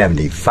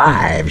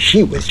 1975,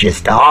 she was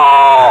just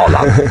all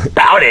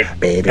about it,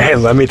 baby. Hey,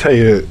 let me tell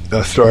you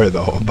a story,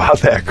 though,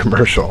 about that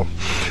commercial.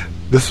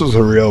 This was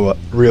a real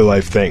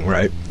life thing,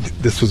 right?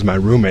 This was my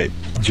roommate,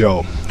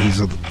 Joe. He's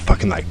a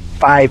fucking,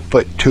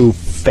 5'2"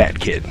 fat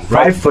kid,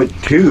 right?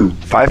 5'2".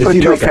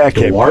 5'2" like fat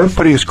kid, dwarf?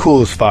 but he was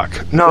cool as fuck.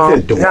 No,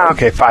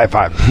 okay,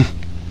 5'5".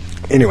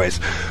 Anyways,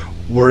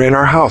 we're in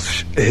our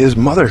house. His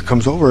mother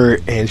comes over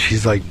and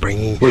she's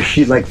bringing. Was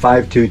she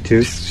 5'2"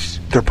 too?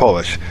 They're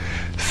Polish,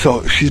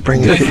 so she's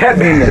bringing. Does that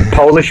mean that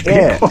Polish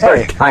people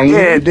are tiny?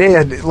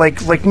 Yeah,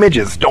 like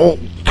midgets. Don't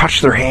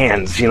touch their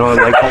hands. Don't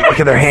look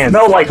at their hands.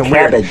 Smell like Fucking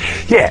cabbage.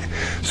 weird. Yeah.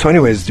 So,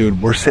 anyways,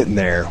 dude, we're sitting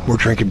there, we're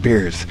drinking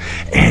beers,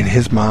 and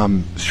his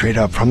mom straight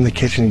up from the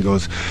kitchen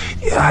goes,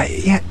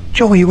 "Yeah,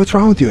 Joey, what's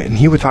wrong with you?" And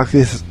he would talk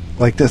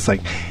like this,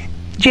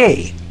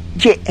 Jay.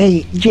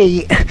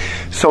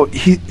 So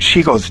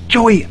she goes,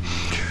 "Joey,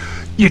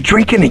 you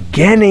drinking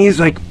again?" And he's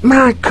like,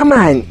 "Ma, come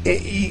on.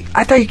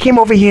 I thought you came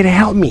over here to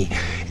help me."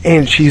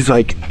 And she's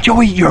like,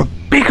 "Joey, you're a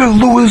bigger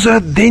loser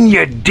than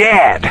your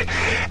dad."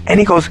 And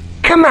he goes,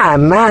 "Come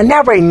on, Ma,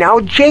 not right now.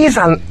 Jay's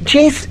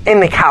in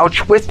the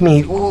couch with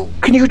me.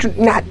 Can you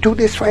not do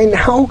this right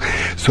now?"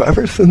 So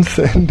ever since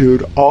then,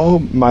 dude, all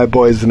my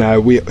boys and I,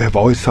 we have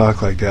always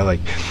talked like that.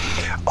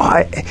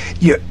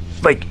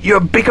 You're a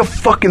bigger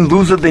fucking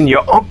loser than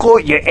your uncle,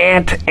 your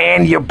aunt,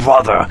 and your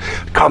brother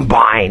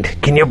combined.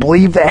 Can you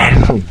believe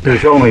that?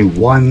 There's only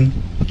one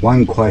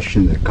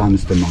question that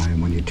comes to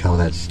mind when you tell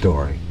that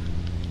story.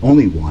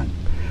 Only one.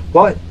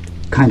 What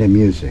kind of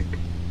music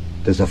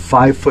does a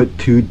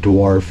 5'2"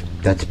 dwarf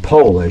that's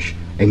Polish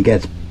and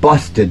gets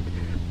busted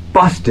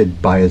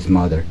by his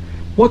mother?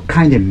 What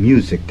kind of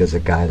music does a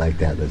guy like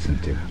that listen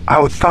to?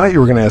 I thought you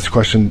were going to ask the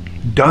question,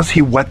 does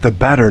he wet the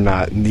bed or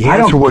not? And the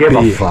answer would be... I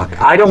don't give a fuck.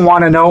 I don't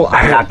want to know.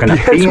 I'm not going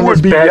to be in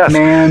his bed, yes.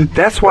 man.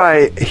 That's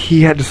why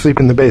he had to sleep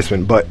in the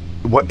basement. But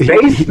what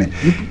basement?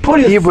 You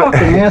put his fucking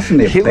ass in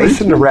the basement? He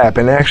listened to rap,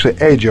 and actually,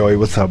 hey, Joey,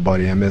 what's up,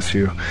 buddy? I miss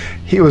you.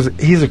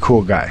 He's a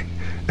cool guy.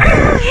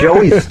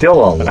 Joey's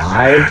still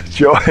alive?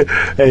 Joey,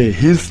 hey,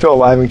 he's still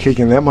alive and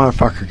kicking. That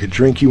motherfucker could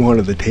drink you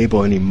under the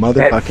table any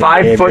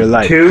motherfucking day of your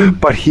life. At 5'2"?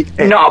 But he...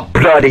 Not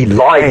bloody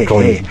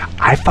likely. Hey,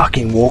 I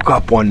fucking woke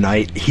up one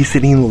night. He's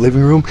sitting in the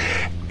living room,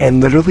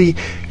 and literally,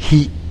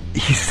 he's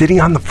sitting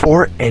on the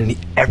floor, and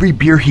every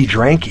beer he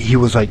drank, he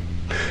was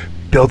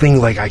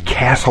building a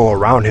castle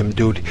around him,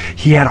 dude.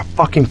 He had a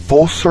fucking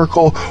full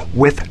circle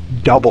with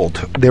doubled.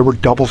 They were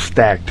double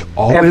stacked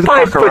all the way the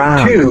fuck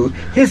around. At 5'2",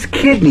 his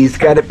kidneys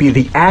got to be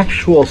the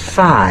actual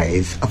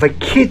size of a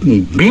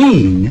kidney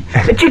bean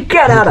that you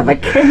get out of a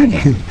can.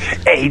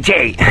 Hey,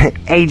 Jay,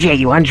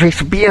 you want to drink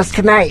some beers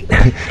tonight?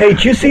 Hey,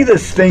 did you see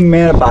this thing,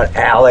 man, about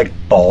Alec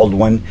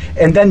Baldwin?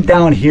 And then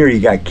down here you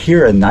got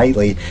Keira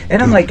Knightley.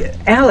 And I'm like,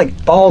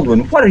 Alec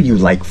Baldwin, what are you,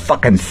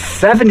 fucking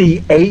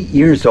 78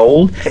 years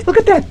old? Look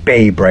at that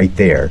babe right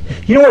there.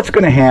 You know what's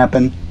going to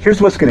happen?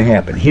 Here's what's going to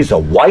happen. He's a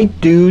white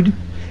dude,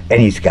 and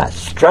he's got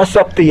stress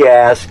up the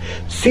ass.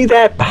 See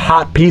that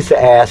hot piece of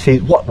ass?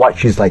 He's what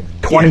she's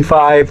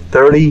 25,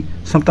 30,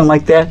 something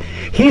like that.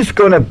 He's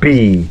going to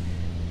be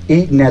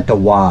eating at the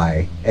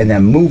Y and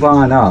then move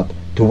on up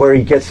to where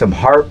he gets some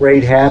heart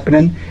rate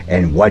happening.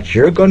 And what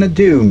you're going to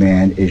do,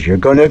 man, is you're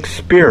going to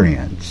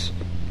experience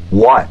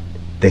what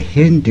the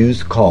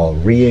Hindus call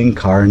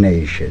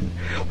reincarnation,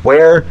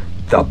 where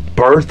the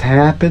birth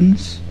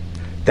happens,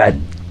 the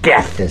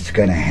death is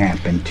going to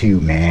happen too,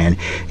 man.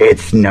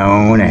 It's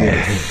known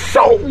as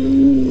soul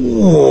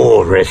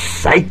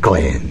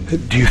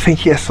recycling. Do you think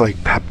he has to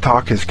pep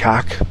talk his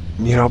cock,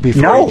 before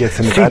he gets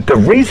into bed? The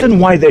reason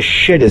why this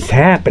shit is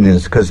happening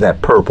is because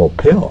that purple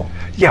pill.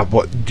 Yeah,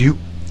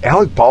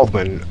 Alec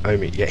Baldwin,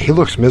 he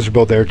looks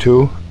miserable there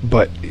too,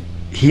 but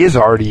he is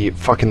already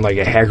fucking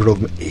a haggard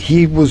old...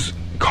 He was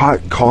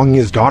caught calling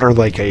his daughter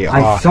I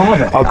saw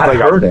that. I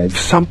heard it.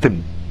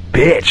 Something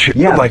bitch.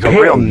 Yeah, a pig.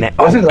 real...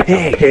 Wasn't it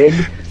pig. A pig?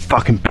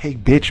 Fucking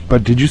pig bitch.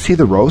 But did you see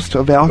the roast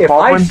of Alec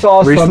Baldwin Baldwin If I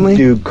saw recently?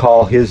 some dude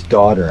call his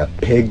daughter a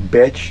pig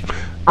bitch,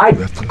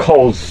 I'd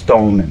cold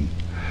stone him.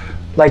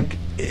 Like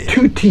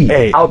 2 teeth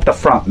out the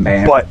front,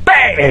 man. But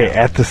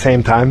at the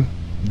same time,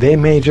 they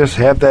may just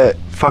have that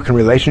fucking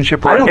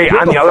relationship where, I don't give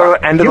on a the other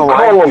fuck. end of You the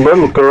line, call a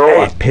little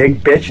girl a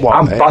pig bitch, well,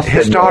 I'm busting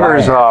his your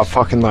daughter's ass.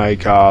 fucking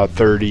like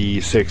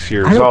 36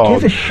 years I don't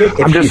old. give a shit if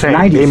I'm just she's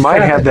saying they might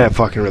 97. have that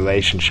fucking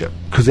relationship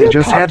because they You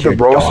just talk had to the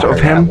your roast daughter of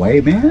him. that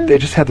way, man. They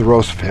just had the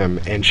roast of him,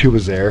 and she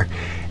was there.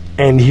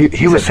 And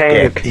he was a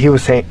saying,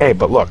 dick. hey,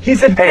 but look,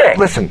 He's a hey, dick.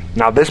 listen,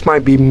 now this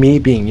might be me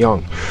being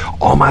young.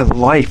 All my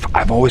life,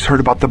 I've always heard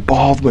about the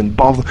Baldwin.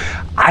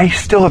 I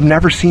still have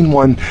never seen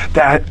one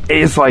that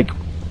is like,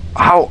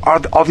 how are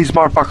all these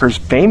motherfuckers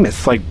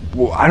famous? Like,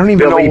 I don't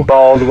even Billy know.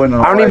 Baldwin and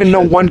all I don't that even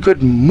know shit. one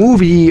good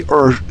movie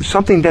or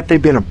something that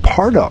they've been a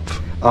part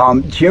of.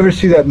 Did you ever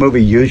see that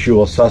movie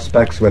Usual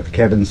Suspects with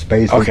Kevin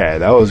Spacey? Okay,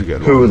 that was a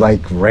good one. Who,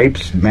 like,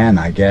 rapes men,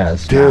 I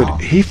guess. Dude, now.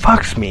 he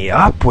fucks me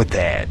up with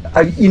that.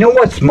 You know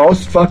what's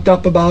most fucked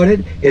up about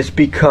it? Is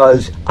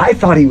because I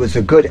thought he was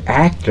a good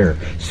actor.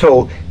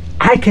 So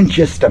I can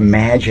just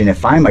imagine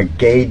if I'm a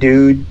gay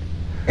dude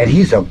and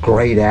he's a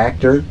great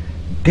actor,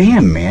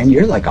 damn, man,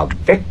 you're like a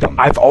victim.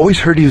 I've always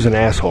heard he was an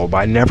asshole, but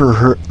I never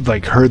heard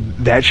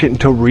that shit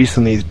until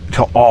recently,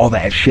 till all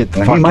that shit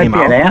Well, fuck he might came be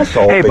out. an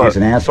asshole, but he's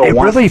an asshole It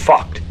once really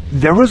fucked.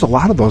 There was a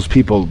lot of those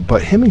people,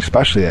 but him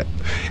especially, it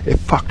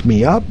fucked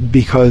me up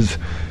because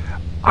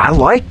I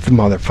liked the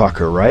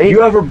motherfucker, right?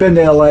 You ever been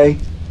to L.A.?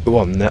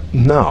 Well, no.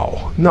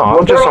 I'm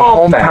Well, just a they're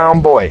all hometown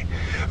fat. boy.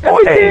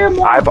 Every damn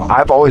one of them.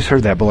 I've always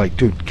heard that, but like,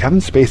 dude, Kevin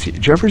Spacey.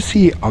 Did you ever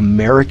see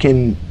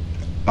American,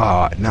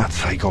 not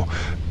Psycho,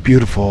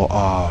 Beautiful,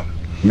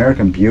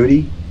 American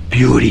Beauty?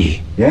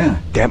 Beauty? Yeah.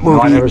 That No,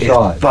 movie I never is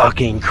saw it.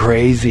 fucking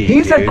crazy.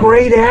 He's a dude.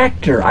 great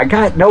actor. I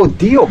got no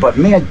deal, but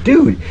man,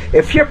 dude,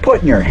 if you're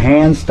putting your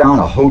hands down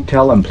a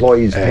hotel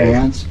employee's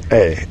pants,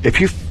 Hey, if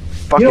you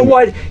fucking, you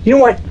know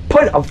what?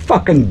 Put a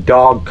fucking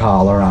dog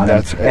collar on him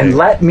and hey,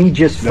 let me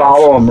just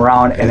follow him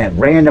around and at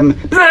random.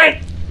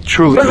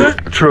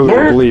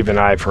 truly believe in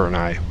eye for an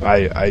eye.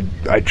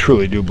 I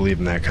truly do believe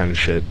in that kind of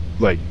shit.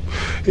 Like,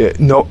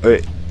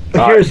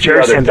 Here's Jerry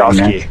the other thing,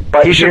 Sandusky. man.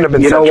 But He shouldn't have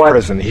been you know sent to what?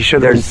 prison. He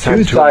should have been There's sent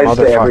two to sides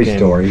to every motherfucking-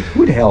 story.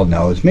 Who the hell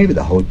knows? Maybe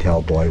the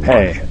hotel boy. wanted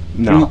Hey, it.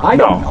 no, You know, I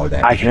no. don't know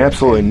that. I can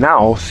absolutely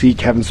now see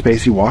Kevin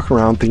Spacey walk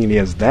around thinking he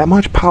has that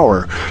much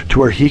power to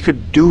where he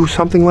could do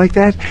something like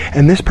that,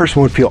 and this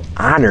person would feel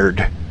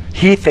honored.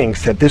 He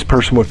thinks that this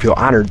person would feel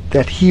honored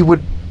that he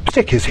would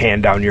stick his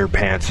hand down your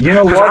pants. You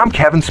know 'Cause what? I'm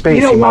Kevin Spacey,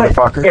 you know what?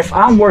 motherfucker. If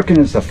I'm working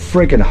as a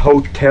friggin'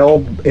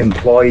 hotel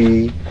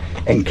employee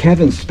and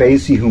Kevin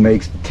Spacey, who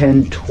makes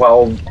 $10,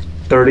 $12,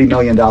 $30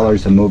 million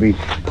a movie,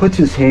 puts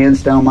his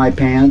hands down my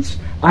pants,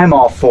 I'm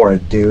all for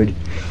it, dude.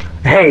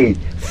 Hey,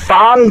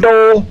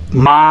 fondle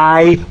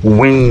my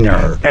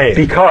wiener. Hey.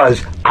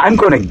 Because I'm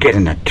going to get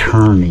an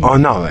attorney. Oh,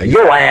 no.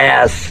 Your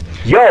ass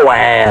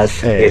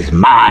is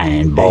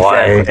mine, boy.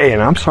 Exactly. Hey,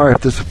 and I'm sorry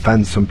if this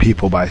offends some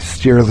people, but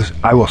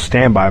I will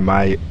stand by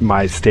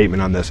my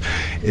statement on this.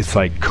 It's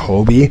like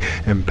Kobe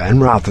and Ben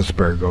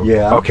Roethlisberger.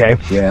 Yeah. Okay?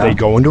 Yeah. They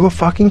go into a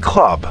fucking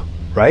club,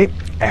 right?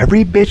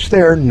 Every bitch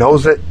there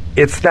knows that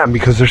it's them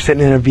because they're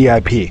sitting in a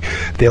VIP.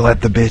 They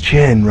let the bitch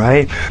in,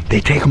 right? They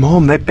take them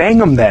home. They bang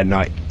them that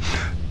night.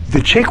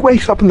 The chick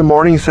wakes up in the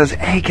morning and says,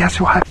 "Hey, guess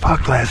who I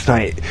fucked last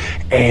night?"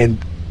 And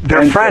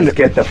their And friend says,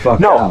 "Get the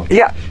fuck out."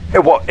 Yeah.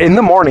 Well, in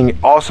the morning,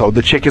 also,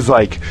 the chick is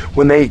like,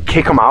 when they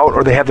kick him out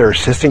or they have their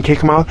assistant kick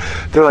him out,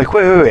 they're like,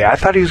 wait, I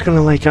thought he was going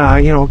to, like,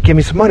 give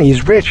me some money.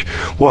 He's rich.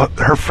 Well,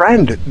 her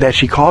friend that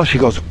she calls, she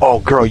goes, "Oh,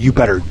 girl, you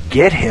better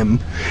get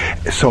him."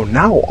 So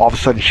now, all of a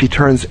sudden, she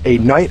turns a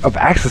night of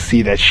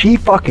ecstasy that she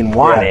fucking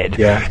wanted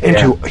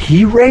into,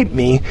 he raped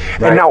me.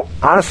 Right. And now,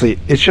 honestly,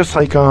 it's just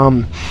like,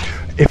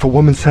 if a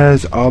woman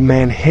says a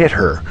man hit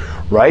her,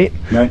 right?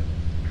 Right.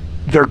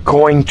 They're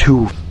going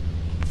to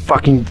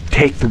fucking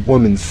take the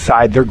woman's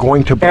side. They're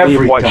going to believe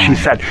Every what time.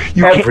 she said.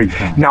 Every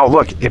time. Now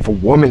look, if a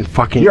woman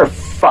fucking You're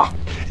fucked.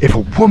 If a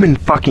woman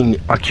fucking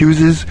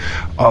accuses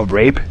of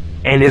rape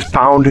and is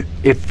found,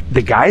 if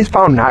the guy is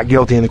found not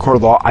guilty in the court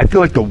of law, I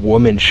feel like the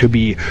woman should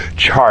be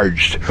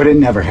charged. But it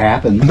never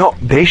happened. No,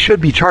 they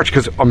should be charged,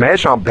 because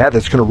imagine how bad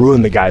that's going to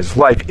ruin the guy's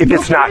life if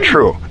it's not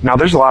true. Now,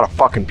 there's a lot of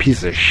fucking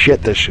pieces of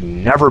shit that should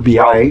never be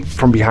out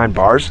from behind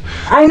bars.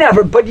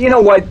 But you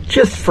know what?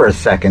 Just for a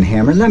second,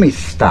 Hammer, let me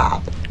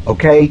stop,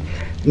 okay?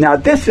 Now,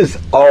 this has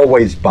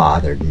always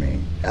bothered me.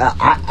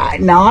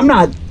 Now, I'm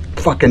not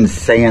fucking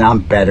saying I'm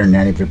better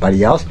than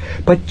everybody else,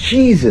 but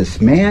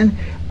Jesus, man,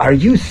 are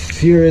you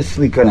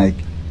seriously gonna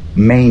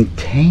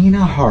maintain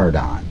a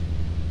hard-on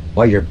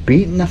while you're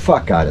beating the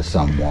fuck out of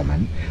some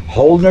woman,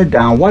 holding her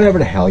down, whatever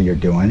the hell you're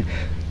doing,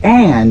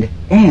 and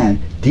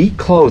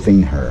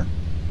declothing her,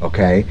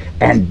 okay,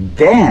 and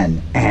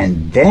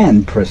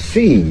then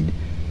proceed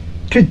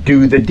to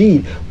do the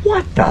deed?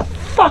 What the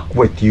fuck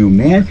with you,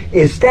 man?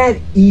 Is that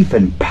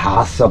even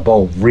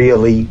possible,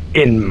 really?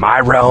 In my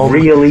realm?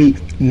 Really?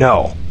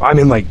 No. I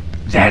mean, like,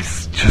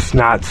 that's just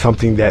not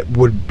something that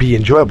would be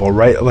enjoyable,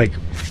 right? Like,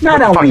 Not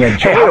what the only fuck?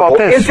 Hey, how enjoyable, about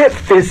this? is it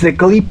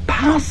physically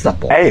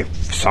possible? Hey,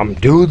 some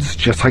dudes,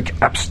 just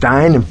like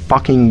Epstein and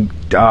fucking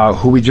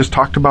who we just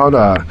talked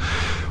about,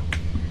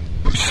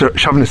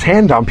 shoving his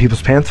hand down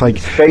people's pants, like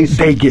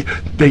they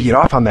get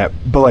off on that.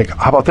 But like,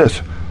 how about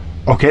this?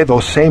 Okay,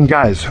 those same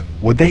guys,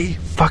 would they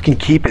fucking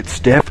keep it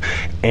stiff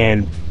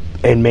and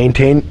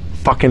maintain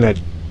fucking a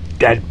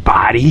dead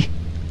body?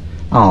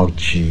 Oh,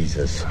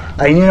 Jesus.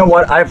 You know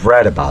what? I've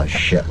read about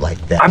shit like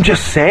that. I'm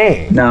just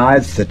saying. No,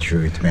 it's the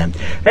truth, man.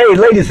 Hey,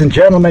 ladies and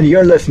gentlemen,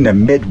 you're listening to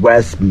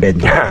Midwest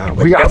Midnight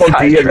with Double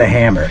D and the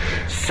Hammer.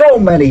 So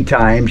many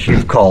times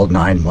you've called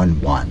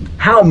 911.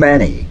 How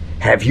many?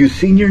 Have you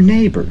seen your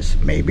neighbors?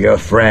 Maybe a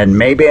friend,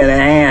 maybe an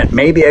aunt,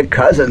 maybe a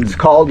cousin's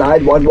called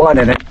 911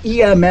 and an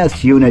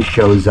EMS unit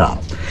shows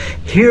up.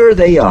 Here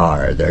they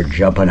are. They're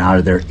jumping out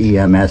of their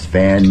EMS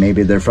van.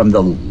 Maybe they're from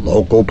the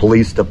local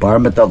police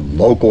department, the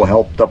local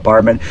health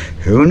department.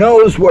 Who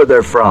knows where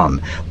they're from?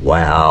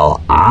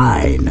 Well,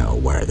 I know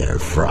where they're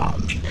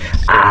from.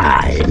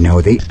 I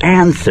know the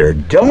answer.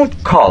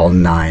 Don't call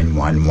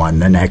 911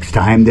 the next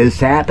time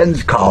this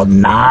happens. Call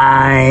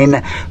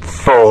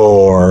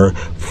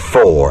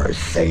 944.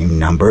 Same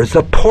number as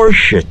a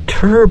Porsche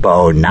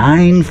Turbo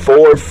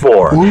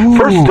 944. Ooh.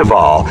 First of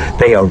all,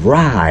 they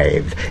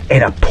arrived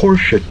in a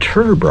Porsche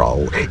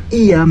Turbo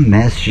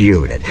EMS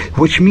unit,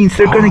 which means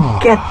they're going to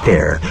get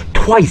there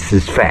twice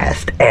as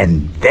fast.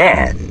 And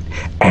then,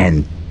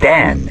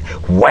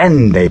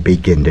 when they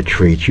begin to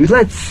treat you,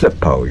 let's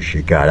suppose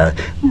you got a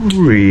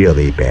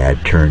really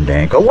bad turned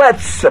ankle.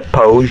 Let's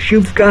suppose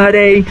you've got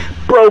a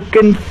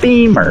broken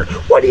femur.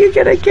 What are you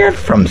going to get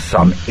from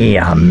some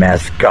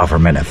EMS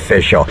government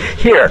official?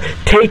 Here,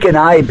 take an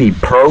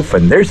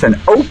ibuprofen. There's an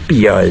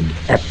opioid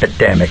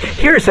epidemic.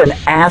 Here's an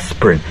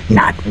aspirin.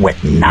 Not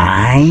with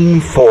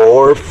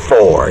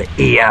 944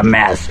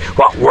 EMS.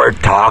 What we're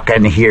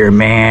talking here,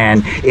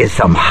 man, is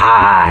some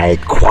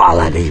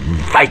high-quality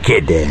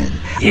Vicodin.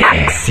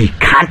 Yeah.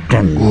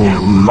 Oxycontin,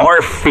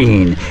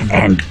 morphine,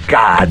 and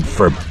God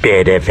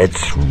forbid if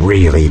it's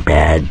really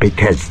bad,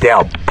 because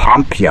they'll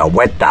pump you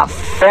with the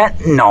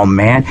fentanyl,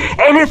 man,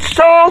 and it's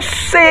all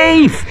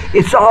safe.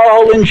 It's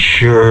all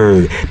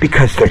insured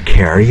because they're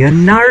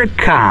carrying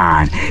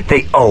Narcan.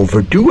 They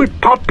overdo it,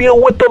 pump you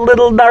with a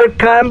little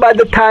Narcan by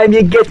the time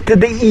you get to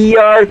the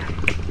ER.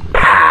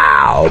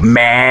 Pow,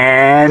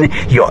 man,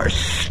 you're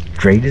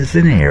straight as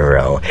an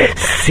arrow,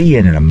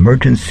 seeing an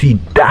emergency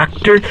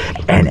doctor,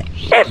 and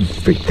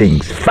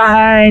everything's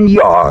fine.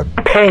 Your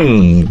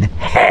pain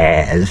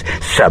has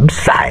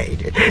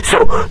subsided.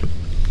 So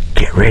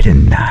get rid of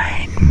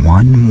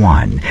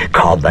 911.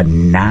 Call the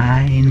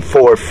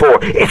 944.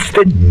 It's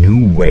the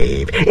new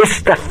wave.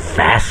 It's the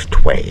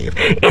fast wave.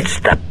 It's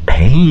the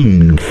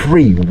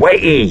pain-free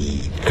way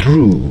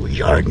through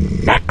your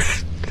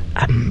next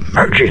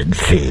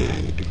emergency.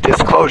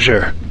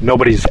 Disclosure,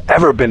 nobody's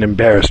ever been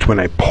embarrassed when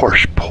a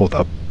Porsche pulled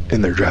up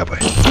in their driveway.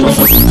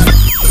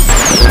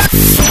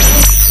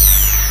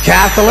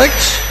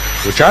 Catholics,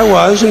 which I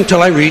was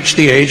until I reached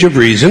the age of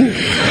reason,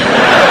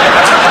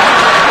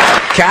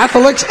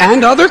 Catholics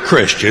and other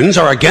Christians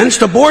are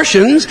against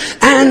abortions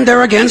and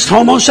they're against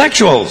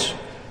homosexuals.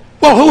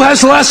 Well, who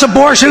has less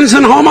abortions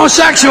than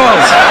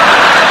homosexuals?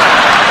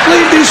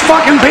 Leave these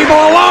fucking people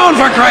alone,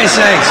 for Christ's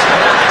sakes.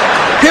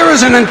 Here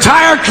is an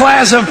entire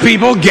class of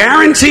people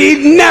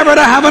guaranteed never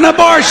to have an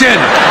abortion.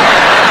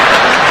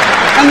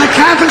 And the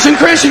Catholics and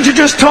Christians are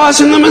just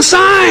tossing them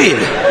aside.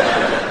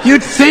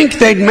 You'd think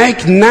they'd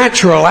make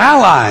natural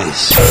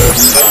allies.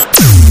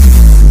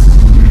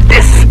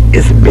 This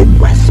is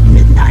Midwest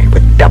Midnight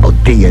with Double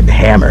D and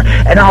Hammer.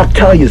 And I'll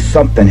tell you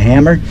something,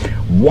 Hammer.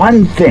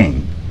 One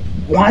thing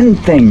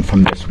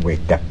from this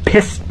week that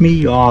pissed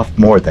me off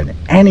more than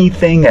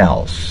anything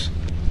else.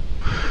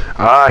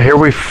 Here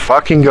we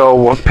fucking go.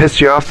 What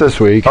pissed you off this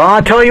week?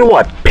 I'll tell you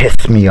what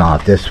pissed me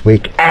off this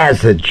week.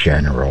 As a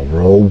general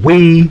rule,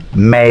 we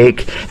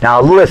make... Now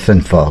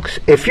listen, folks.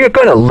 If you're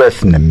going to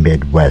listen to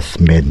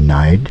Midwest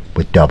Midnight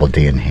with Double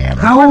D and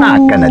Hammer, we're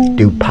not going to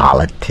do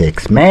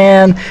politics,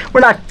 man. We're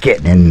not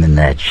getting into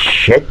that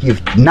shit.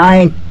 You've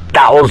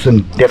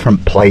 9,000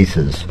 different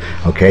places,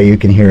 okay, you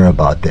can hear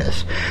about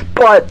this.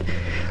 But...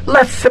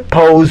 let's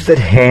suppose that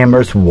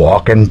Hammer's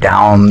walking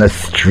down the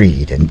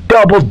street and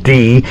Double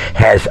D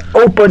has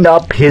opened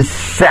up his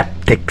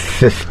septic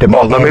system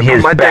in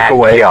his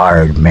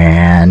backyard,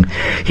 man.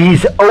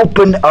 He's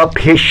opened up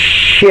his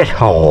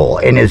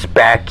shithole in his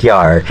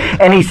backyard,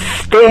 and he's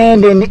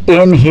standing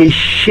in his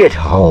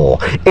shithole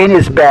in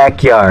his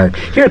backyard.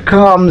 Here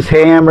comes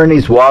Hammer, and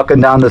he's walking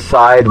down the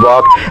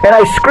sidewalk, and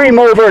I scream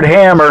over at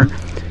Hammer,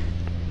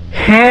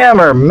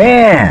 "Hammer,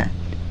 man,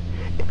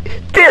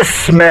 this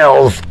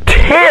smells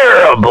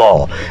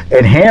terrible."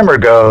 And Hammer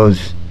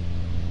goes,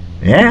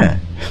 "Yeah,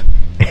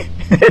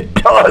 it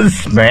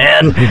does,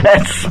 man.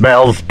 That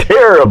smells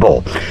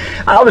terrible."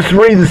 I was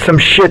reading some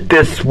shit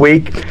this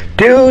week.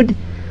 Dude,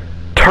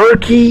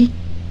 Turkey,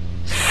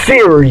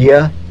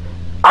 Syria,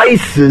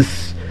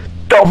 ISIS,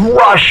 the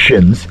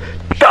Russians,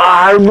 the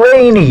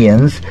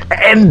Iranians,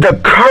 and the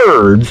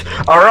Kurds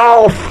are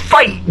all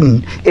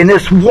fighting in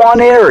this one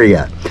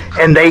area.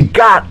 And they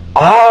got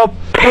all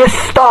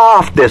pissed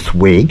off this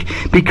week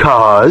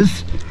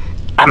because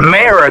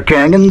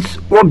Americans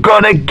were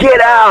gonna get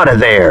out of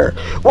there.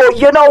 Well,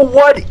 you know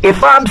what?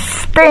 If I'm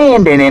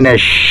standing in a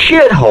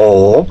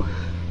shithole,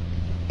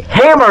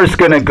 Hammer's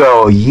gonna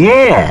go,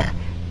 yeah,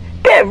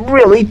 that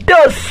really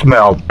does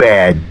smell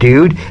bad,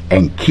 dude,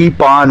 and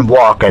keep on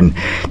walking.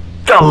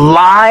 The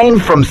line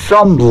from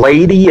some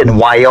lady in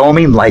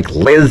Wyoming like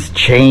Liz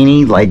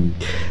Cheney, like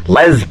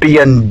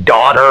lesbian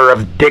daughter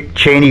of Dick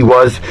Cheney,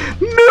 was,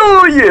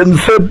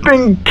 millions have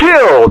been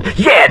killed.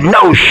 Yeah,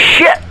 no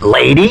shit,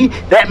 lady.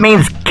 That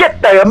means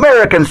get the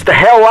Americans the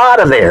hell out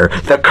of there.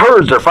 The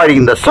Kurds are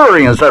fighting the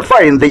Syrians, they're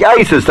fighting the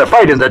ISIS, they're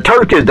fighting the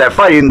Turkish, they're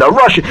fighting the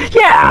Russians.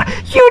 Yeah,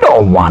 you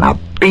don't want to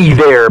be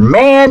there,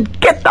 man.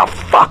 Get the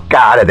fuck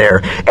out of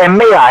there. And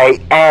may I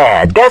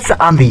add, that's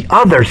on the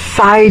other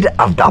side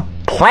of the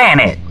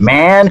planet,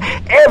 man.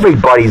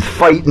 Everybody's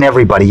fighting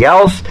everybody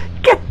else.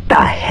 Get the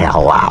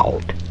hell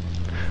out.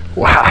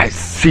 Wow, I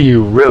see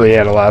you really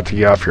had a lot to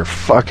get off your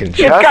fucking chest.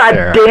 You're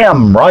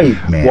goddamn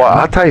right, man. Well,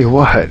 I'll tell you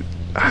what.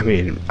 I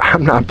mean,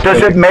 I'm not...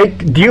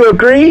 Do you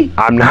agree?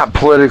 I'm not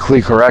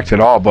politically correct at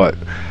all, but...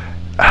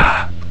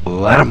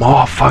 let them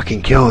all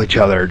fucking kill each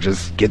other.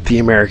 Just get the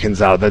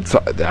Americans out. That's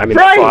all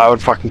I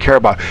would fucking care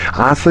about.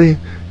 Honestly,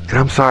 and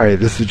I'm sorry,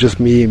 this is just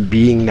me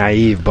being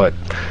naive, but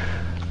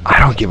I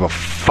don't give a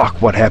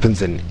fuck what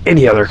happens in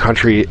any other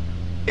country.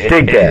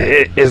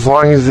 As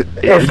long as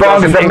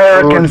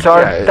Americans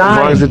are dying. As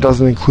long as it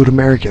doesn't include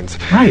Americans.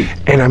 Right.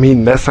 And I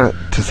mean, that's not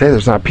to say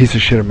there's not piece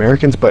of shit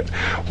Americans, but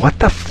what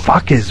the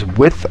fuck is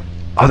with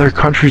other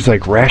countries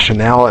like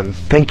rationale and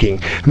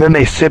thinking, and then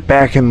they sit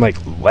back and like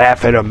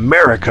laugh at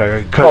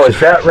America? Oh, is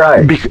that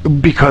right?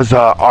 Because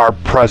our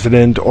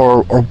president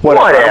or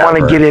whatever. I don't want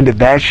to get into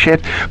that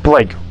shit, but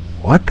like,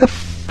 what the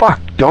fuck?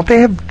 Don't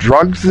they have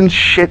drugs and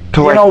shit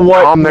to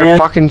calm their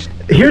fucking...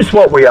 Here's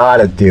what we ought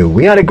to do.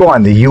 We ought to go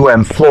on the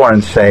UN floor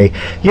and say,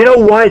 you know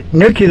what?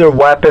 Nuclear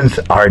weapons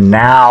are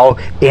now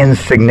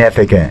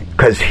insignificant.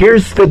 Because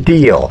here's the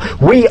deal.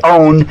 We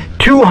own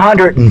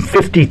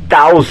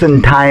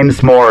 250,000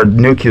 times more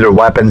nuclear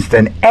weapons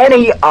than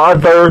any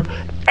other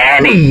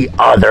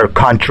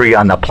country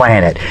on the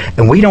planet.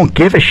 And we don't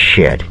give a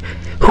shit.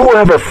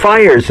 Whoever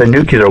fires a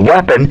nuclear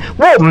weapon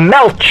will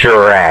melt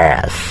your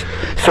ass.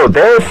 So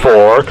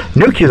therefore,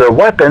 nuclear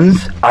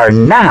weapons are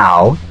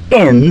now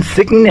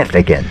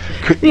insignificant.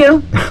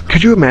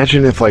 Could you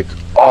imagine if like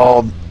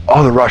all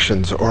the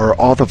Russians or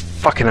all the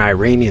fucking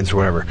Iranians or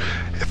whatever,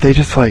 if they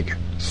just like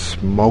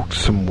smoked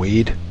some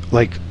weed,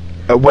 like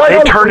would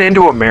they turn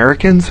into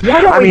Americans?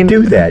 Why don't we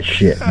do that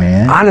shit,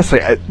 man?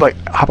 Honestly,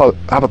 how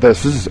about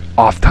this? This is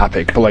off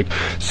topic, but like,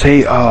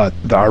 say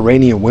the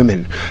Iranian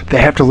women, they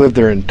have to live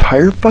their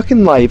entire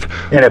fucking life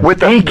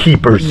with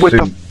beekeeper's suit, with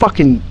a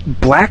fucking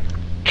black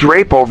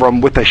drape over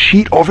them, with a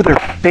sheet over their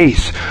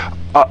face.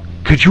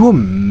 Could you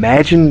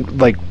imagine,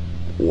 like,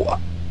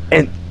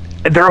 and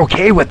they're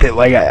okay with it?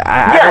 Like,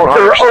 I don't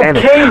understand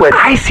it.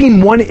 I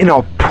seen one in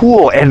a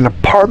pool at an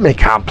apartment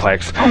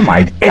complex. Oh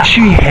my God. And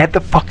she had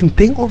the fucking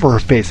thing over her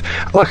face.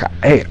 Look,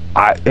 hey,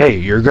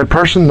 you're a good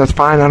person. That's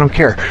fine. I don't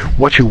care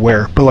what you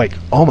wear. But like,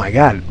 oh my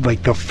God,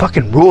 like the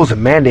fucking rules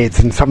and mandates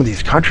in some of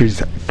these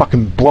countries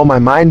fucking blow my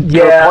mind to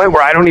the point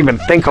where I don't even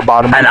think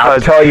about them. And I'll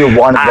tell you,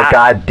 one of the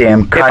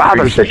goddamn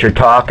countries that you're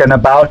talking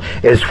about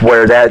is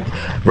where that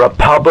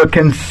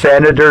Republican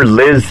Senator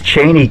Liz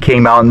Cheney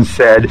came out and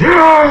said,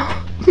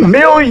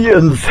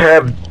 millions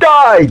have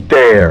died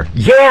there.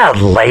 Yeah,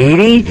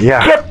 lady.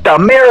 Yeah. Get the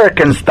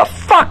Americans the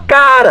fuck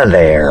out of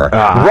there.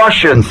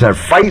 Russians are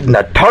fighting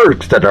the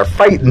Turks, that are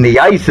fighting the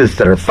ISIS,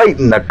 that are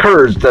fighting the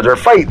Kurds, that are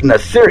fighting the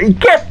Syrians.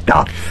 Get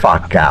the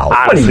fuck out.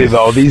 Honestly,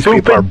 though, these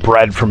people are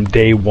bred from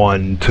day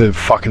one to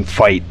fucking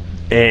fight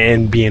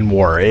and be in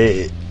war.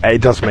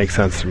 It doesn't make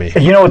sense to me.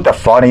 You know what the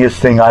funniest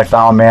thing I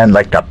found, man?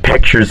 Like the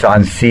pictures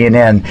on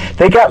CNN.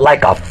 They got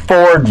like a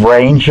Ford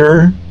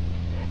Ranger,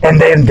 and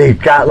then they've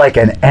got like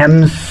an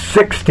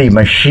M60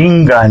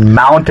 machine gun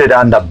mounted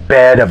on the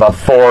bed of a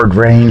Ford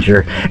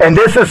Ranger. And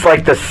this is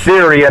like the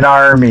Syrian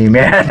army,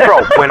 man.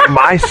 Bro, when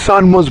my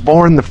son was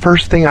born, the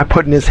first thing I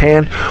put in his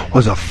hand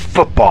was a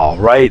football,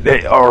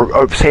 right?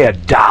 Or say a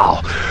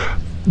doll.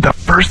 The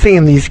first thing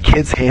in these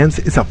kids' hands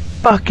is a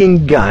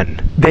fucking gun.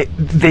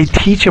 They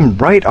teach them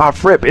right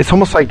off rip. It's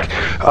almost like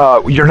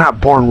you're not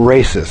born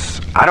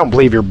racist. I don't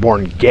believe you're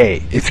born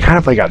gay. It's kind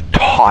of like a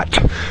taught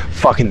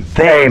fucking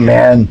thing. Hey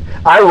man,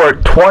 I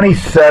worked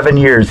 27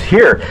 years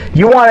here.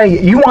 You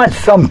want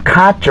some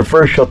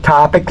controversial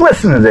topic?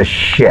 Listen to this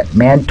shit,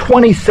 man.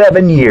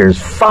 27 years,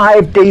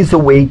 5 days a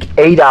week,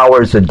 8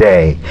 hours a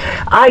day.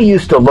 I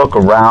used to look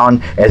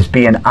around as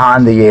being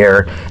on the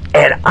air,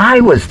 and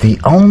I was the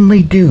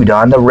only dude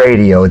on the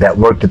radio that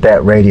worked at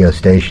that radio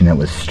station that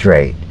was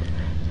straight.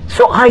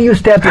 So I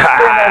used to have to spend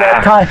all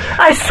that time.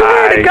 I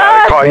swear to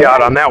God. I call you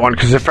out on that one,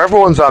 because if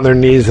everyone's on their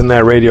knees in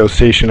that radio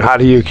station, how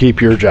do you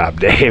keep your job,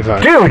 Dave?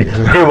 Dude,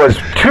 there was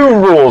 2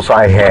 rules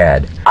I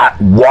had.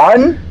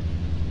 One,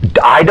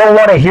 I don't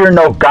want to hear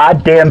no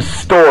goddamn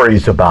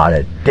stories about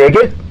it. Dig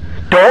it?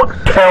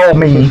 don't tell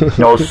me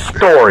no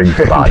stories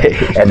about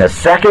it. And the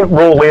second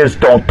rule is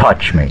don't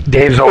touch me.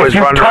 Dave's always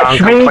running around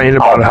complaining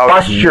about how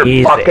bust your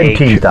fucking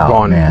teeth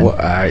out, man. Well,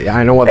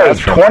 I know what Hey, that's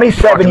from.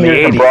 27 Fucking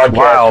years in 80s, broadcast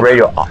wild.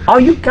 radio. All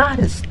you got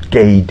is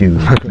gay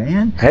dudes,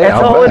 man. Hey, That's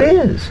I'll all bet.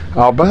 it is.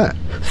 I'll bet.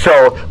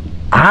 So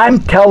I'm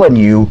telling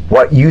you,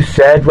 what you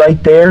said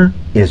right there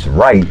is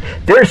right.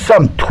 There's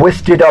some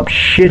twisted up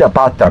shit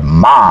about their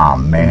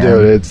mom, man.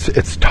 Dude,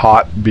 it's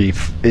taught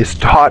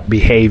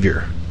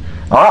behavior.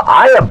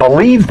 I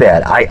believe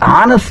that. I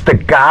honest to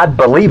God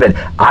believe it.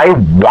 I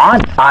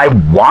want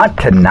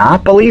to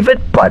not believe it,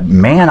 but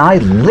man, I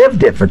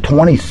lived it for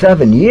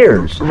 27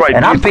 years. Right.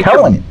 And do you I'm think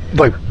telling you're, you.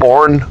 like,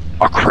 born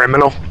a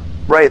criminal?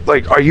 Right?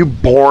 Like, are you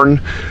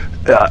born,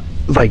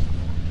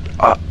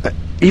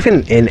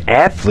 even an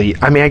athlete?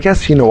 I mean, I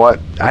guess, you know what?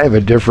 I have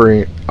a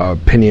differing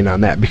opinion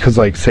on that because,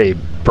 like, say,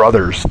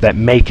 brothers that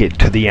make it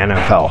to the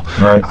NFL.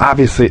 Right.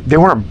 Obviously, they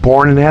weren't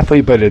born an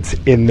athlete, but it's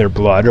in their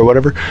blood or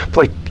whatever. But,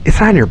 like, it's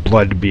not in your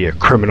blood to be a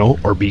criminal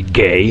or be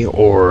gay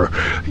or,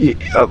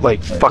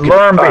 like, fucking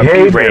Learn be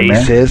behavior,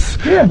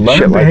 racist. man. Yeah, learn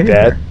shit like behavior.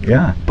 that.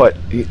 Yeah. But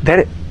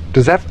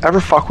does that ever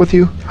fuck with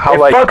you?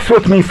 How, It fucks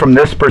with me from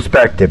this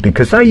perspective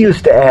because I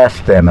used to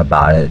ask them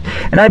about it.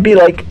 And I'd be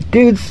like,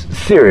 dudes,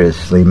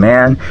 seriously,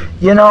 man,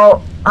 you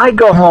know, I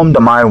go home to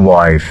my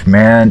wife,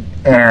 man,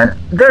 and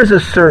there's a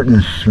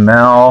certain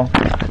smell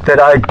that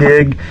I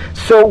dig.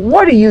 So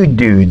what do you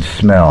dudes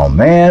smell,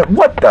 man?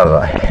 What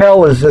the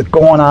hell is it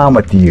going on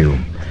with you?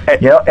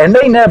 You know, and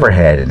they never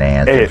had an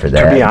answer for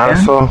that. To be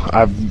honest, man.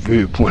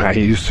 though, when I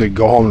used to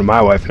go home to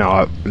my wife, now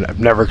I've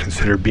never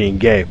considered being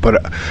gay,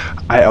 but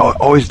I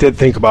always did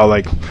think about,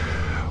 like,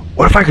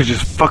 what if I could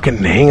just fucking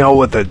hang out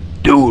with a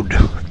dude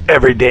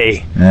every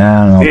day?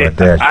 Yeah, I don't know about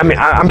that. I mean,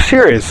 I'm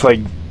serious.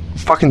 Like,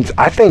 fucking,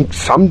 I think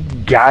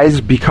some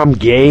guys become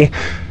gay,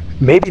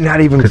 maybe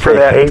not even for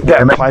they hate that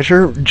women?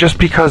 pleasure, just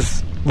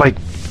because, like,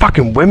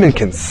 fucking women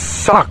can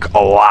suck a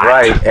lot.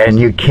 Right, and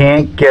you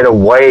can't get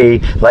away.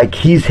 Like,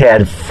 he's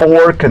had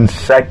 4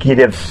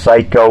 consecutive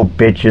psycho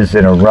bitches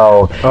in a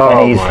row,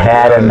 and he's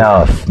had God.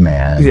 enough,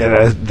 man.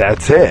 Yeah,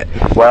 that's it.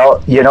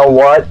 Well, you know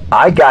what?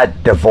 I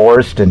got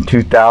divorced in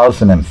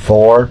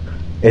 2004.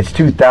 It's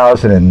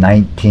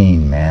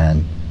 2019,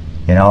 man.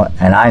 You know,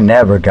 and I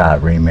never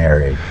got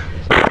remarried.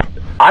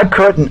 I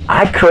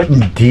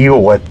couldn't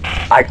deal with.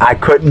 I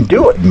couldn't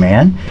do it,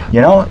 man.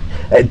 You know,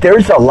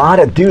 there's a lot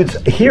of dudes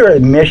here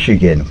in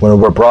Michigan where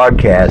we're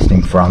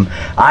broadcasting from.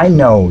 I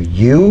know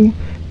you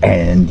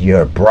and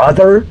your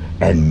brother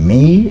and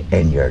me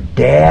and your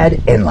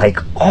dad and like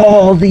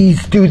all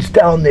these dudes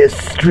down this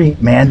street,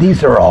 man.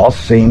 These are all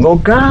single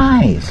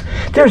guys.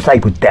 There's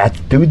like that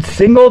dude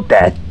single,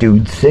 that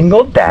dude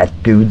single,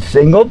 that dude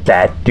single,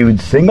 that dude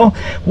single.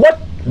 What?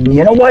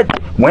 You know what,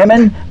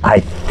 women? I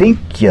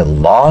think you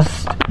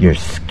lost your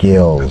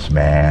skills,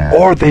 man.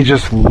 Or they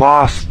just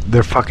lost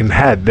their fucking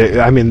head.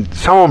 I mean,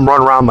 some of them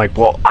run around like,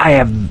 well, I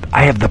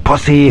have the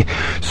pussy,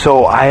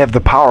 so I have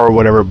the power or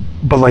whatever.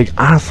 But, like,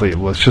 honestly,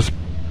 let's just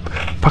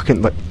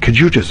fucking, like, could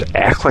you just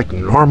act like a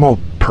normal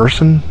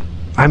person?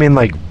 I mean,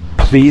 like,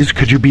 please,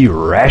 could you be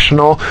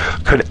rational?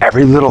 Could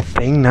every little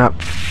thing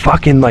not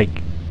fucking, like,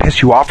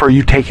 piss you off, or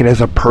you take it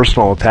as a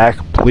personal attack?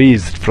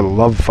 Please, for the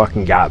love of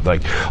fucking God,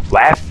 like,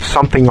 laugh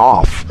something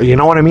off. You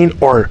know what I mean?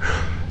 Or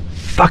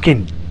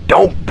fucking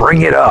don't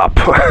bring it up.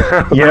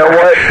 You know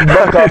what?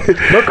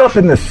 Look up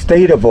in the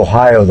state of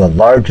Ohio, the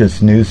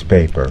largest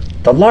newspaper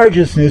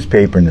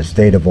in the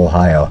state of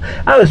Ohio.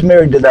 I was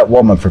married to that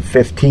woman for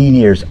 15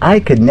 years. I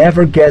could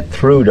never get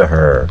through to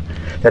her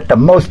that the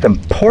most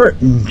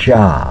important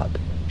job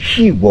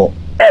she will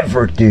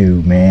ever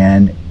do,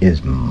 man,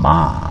 is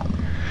mom.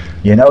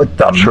 You know,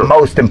 the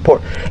most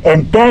important.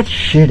 And that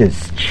shit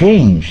has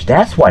changed.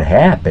 That's what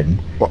happened.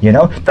 You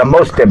know, the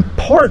most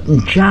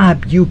important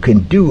job you can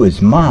do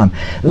is mom.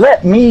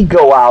 Let me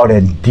go out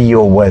and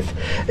deal with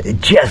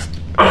just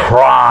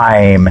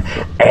crime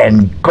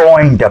and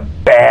going to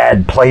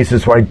bad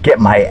places where I get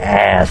my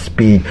ass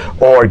beat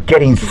or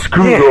getting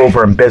screwed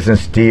over in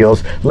business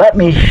deals. Let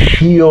me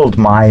shield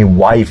my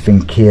wife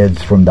and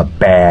kids from the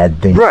bad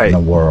things in the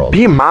world.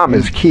 Being mom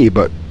is key,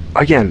 but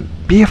again,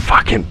 be a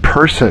fucking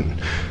person.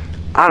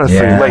 Honestly,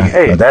 like,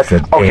 hey, well, that's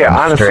a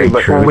honestly,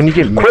 like, when you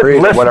get married,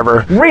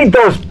 whatever, read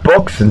those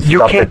books and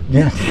you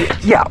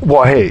stuff. Yeah,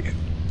 well, hey,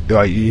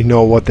 you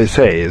know what they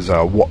say is,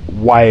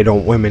 why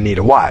don't women need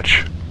a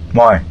watch?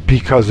 Why?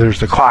 Because there's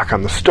the clock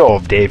on the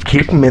stove, Dave.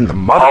 Keep them in the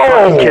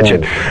motherfucking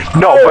kitchen.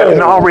 No, but in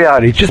all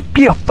reality, just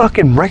be a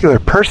fucking regular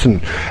person.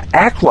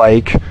 Act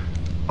like,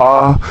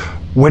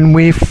 when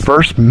we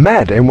first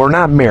met and we're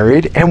not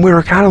married and we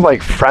were kind of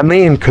like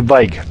friendly and could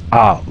like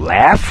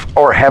laugh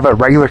or have a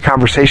regular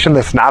conversation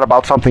that's not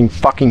about something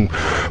fucking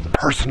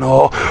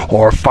personal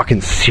or fucking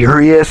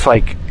serious.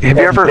 Like, have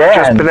you ever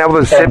just been able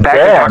to sit back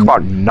and talk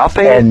about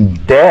nothing? And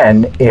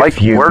then if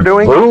like you we're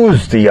doing?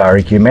 lose the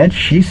argument,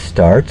 she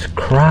starts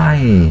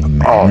crying,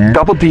 man. Oh,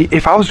 Double D,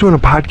 if I was doing a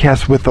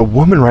podcast with a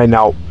woman right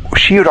now,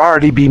 she would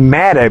already be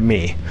mad at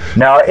me.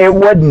 No, it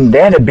wouldn't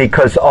then,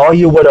 because all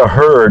you would have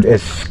heard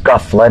is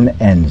scuffling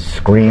and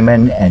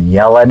screaming and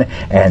yelling,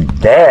 and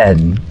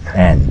then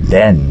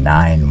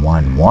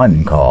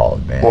 911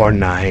 called, man. Or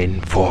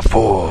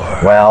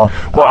 944. Well,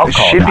 I'll call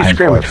she'd be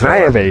screaming because I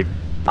have a...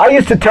 I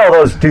used to tell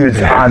those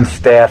dudes on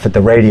staff at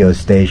the radio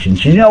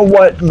stations, you know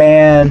what,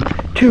 man?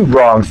 2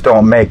 wrongs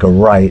don't make a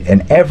right.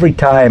 And every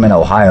time in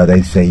Ohio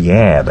they say,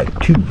 yeah,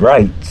 but 2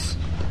 rights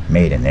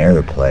made an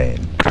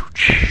airplane.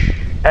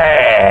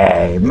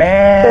 Hey,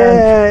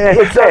 man.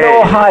 It's an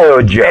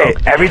Ohio joke.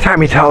 Hey, every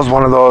time he tells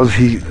one of those,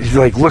 he's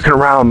like looking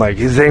around like,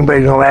 is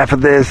anybody going to laugh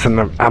at this?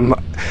 And I'm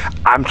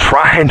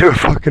trying to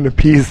fucking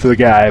appease the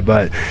guy,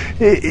 but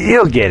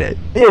he'll get it.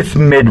 It's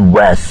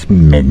Midwest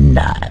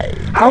Midnight.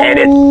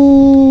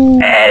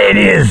 And it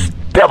is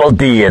Double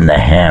D and the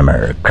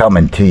Hammer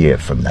coming to you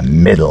from the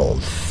middle,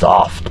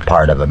 soft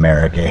part of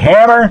America.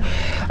 Hammer,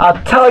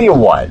 I'll tell you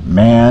what,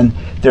 man,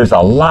 there's a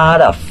lot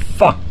of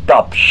fucked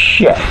up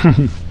shit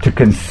to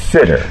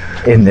consider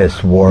in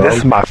this world. This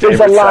is my favorite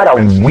There's a lot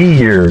segment. of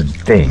weird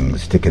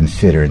things to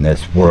consider in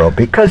this world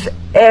because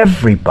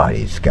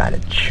everybody's got a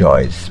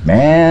choice,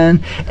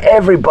 man.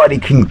 Everybody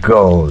can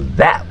go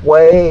that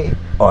way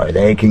or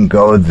they can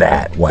go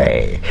that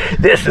way.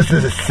 This is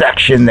a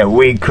section that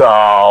we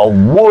call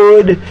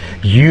Would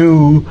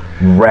You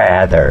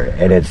Rather,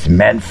 and it's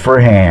meant for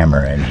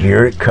Hammer, and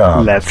here it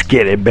comes. Let's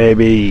get it,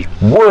 baby.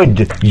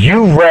 Would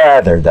you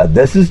rather? Now,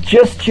 this is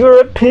just your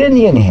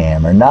opinion,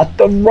 Hammer, not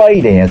the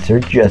right answer,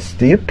 just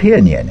the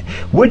opinion.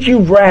 Would you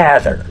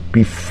rather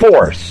be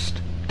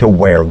forced to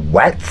wear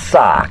wet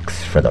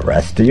socks for the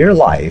rest of your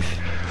life,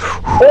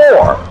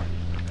 or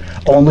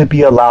only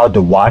be allowed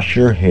to wash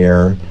your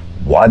hair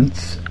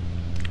once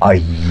a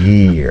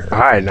year? All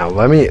right, now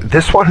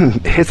this one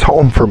hits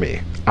home for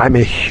me. I'm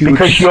a huge...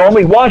 Because you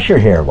only wash your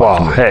hair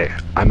once Well, a year. hey,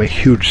 I'm a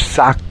huge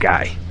sock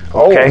guy.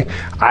 Okay?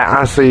 I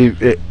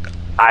honestly...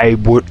 I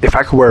would... If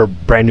I could wear a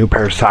brand new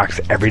pair of socks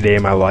every day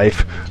of my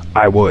life,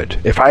 I would.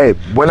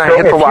 When I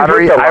hit the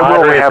lottery, I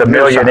will have a new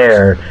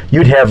millionaire. socks.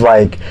 You'd have,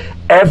 like,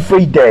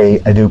 every day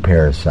a new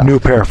pair of socks. New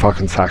pair of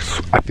fucking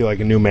socks. I feel like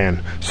a new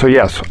man. So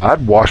yes,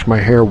 I'd wash my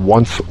hair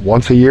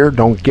once a year.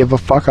 Don't give a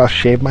fuck. I'll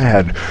shave my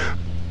head.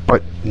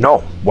 But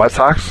no, wet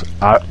socks,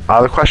 out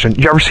of the question.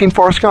 You ever seen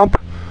Forrest Gump?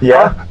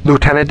 Yeah.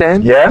 Lieutenant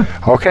Dan? Yeah.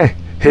 Okay.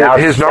 Now,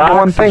 His number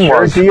one socks, thing your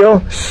was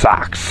deal?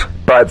 socks.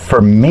 But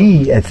for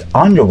me, it's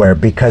underwear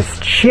because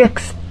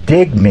chicks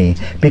dig me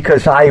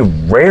because I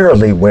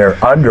rarely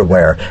wear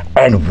underwear.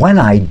 And when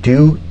I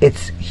do,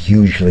 it's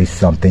usually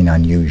something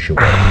unusual.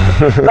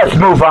 Let's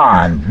move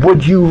on.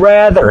 Would you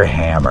rather,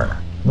 Hammer?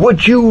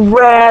 Would you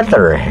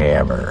rather,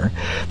 Hammer,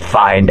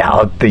 find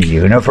out the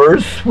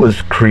universe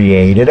was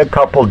created a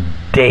couple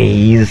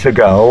days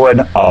ago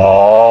and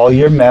all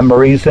your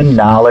memories and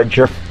knowledge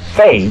are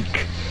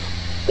fake,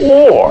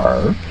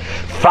 or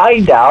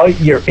find out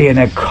you're in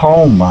a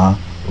coma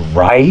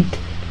right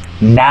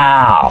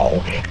now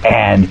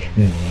and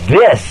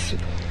this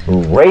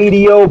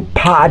radio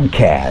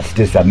podcast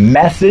is a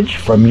message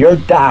from your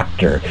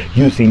doctor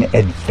using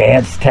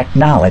advanced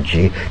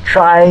technology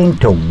trying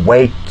to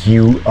wake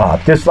you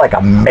up. This is like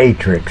a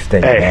Matrix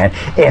thing, man.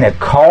 In a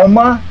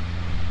coma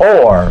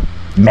or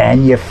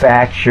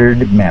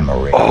manufactured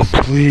memories. Oh,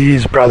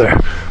 please, brother.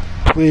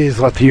 Please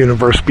let the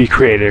universe be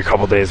created a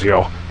couple days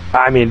ago.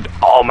 I mean,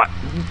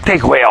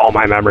 take away all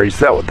my memories.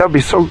 That would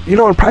be so...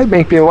 it'd probably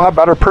make me a lot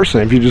better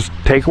person if you just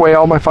take away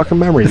all my fucking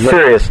memories.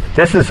 Serious.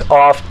 This is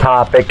off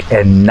topic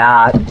and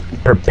not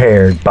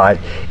prepared, but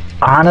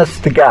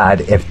honest to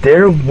God, if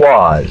there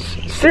was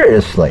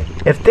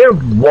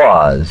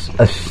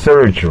a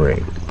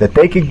surgery that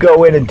they could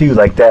go in and do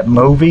like that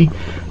movie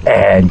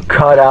and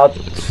cut out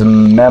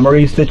some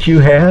memories that you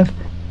have,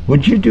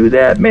 would you do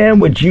that,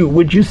 man? Would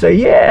you say,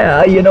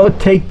 yeah,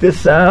 take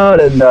this out?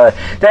 And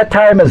that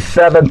time in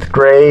 7th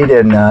grade,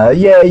 and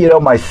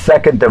my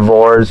second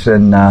divorce,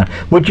 and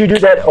would you do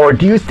that? Or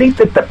do you think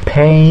that the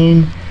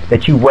pain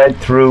that you went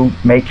through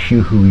makes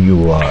you who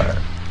you are?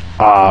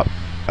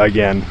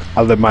 Again,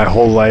 I lived my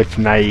whole life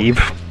naive.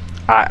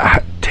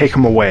 I take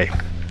them away.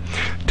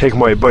 Take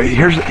them away. But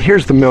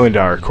here's the $1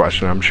 million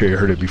question. I'm sure you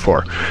heard it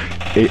before.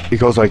 It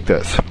goes like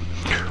this.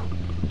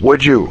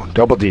 Would you,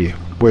 Double D,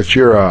 which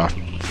you're a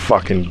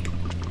fucking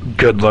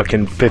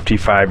good-looking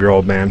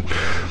 55-year-old man,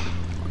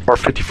 or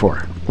 54,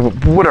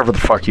 whatever the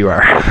fuck you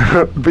are.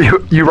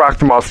 You rock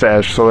the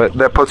mustache, so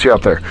that puts you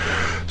up there.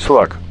 So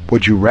look,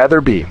 would you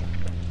rather be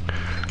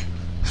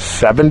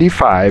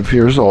 75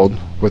 years old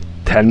with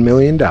 $10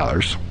 million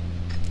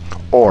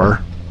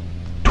or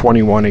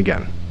 21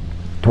 again?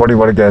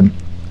 21 again.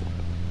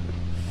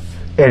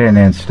 In an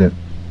instant.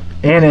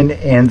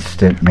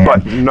 Man.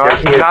 But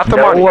not the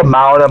no money.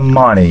 Amount of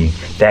money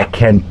that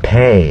can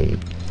pay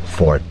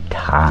for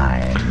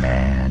time,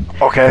 man.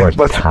 Okay,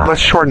 let's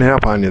shorten it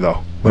up on you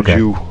though. Would Okay.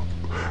 you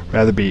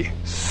rather be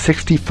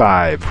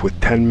 65 with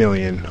 10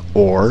 million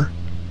or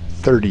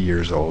 30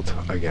 years old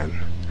again?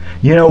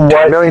 You know what?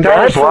 $10 million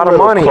That's is a lot of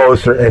little money.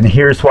 Closer, and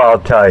here's what I'll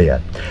tell you.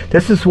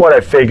 This is what I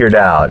figured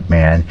out,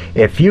 man.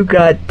 If you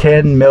got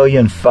 $10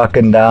 million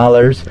fucking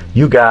dollars,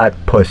 you got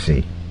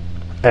pussy.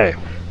 Hey,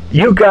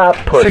 you got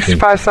pussy.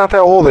 65's not that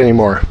old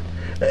anymore.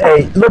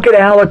 Hey, look at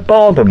Alec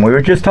Baldwin. We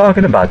were just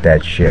talking about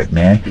that shit,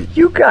 man.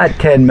 You got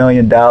 $10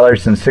 million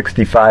and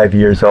 65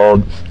 years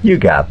old. You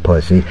got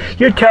pussy.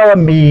 You're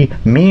telling me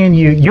and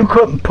you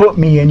couldn't put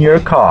me in your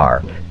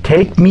car.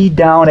 Take me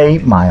down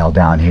 8 Mile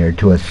down here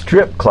to a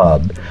strip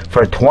club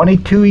for a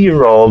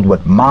 22-year-old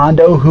with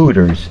Mondo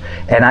Hooters,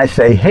 and I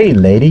say, hey,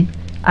 lady,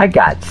 I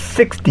got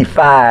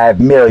 $65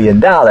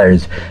 million.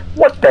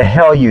 What the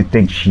hell you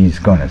think she's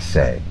going to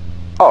say?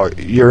 Oh,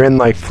 you're in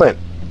like Flint.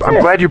 I'm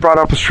glad you brought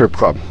up a strip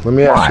club. Let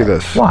me ask you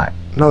this. Why?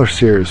 Another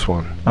serious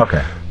one.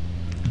 Okay.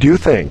 Do you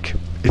think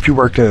if you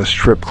worked in a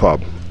strip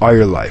club all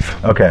your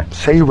life, okay,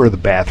 say you were the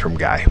bathroom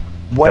guy,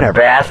 whatever. The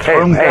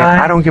bathroom guy? Hey,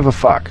 I don't give a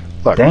fuck.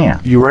 Look,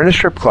 damn. You were in a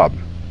strip club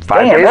 5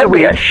 Damn, days that'd a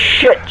week. be a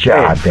shit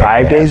job. Hey,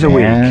 5 days a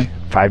man. week.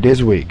 5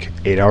 days a week.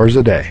 8 hours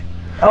a day.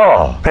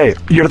 Oh. Hey,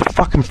 you're the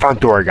fucking front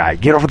door guy.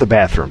 Get over the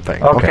bathroom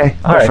thing. Okay.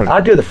 All right.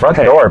 I'll do the front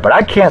door, but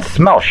I can't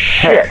smell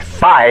shit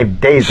 5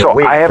 days a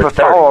week. So I have for a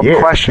follow-up 30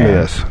 years, question to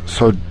man. this.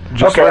 So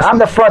just okay, listen. I'm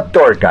the front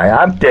door guy.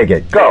 I'm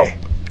digging. Go. Hey,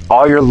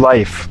 all your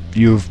life,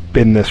 you've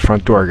been this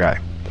front door guy.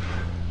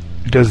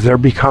 Does there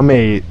become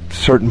a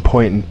certain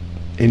point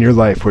in your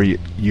life where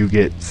you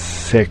get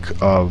sick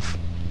of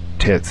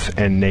tits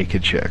and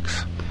naked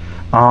chicks?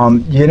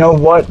 You know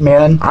what,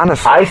 man?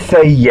 Honestly. I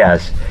say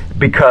yes,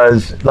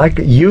 because, like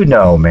you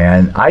know,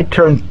 man, I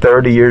turned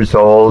 30 years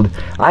old.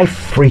 I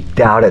freaked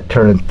out at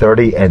turning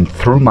 30 and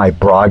threw my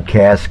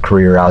broadcast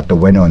career out the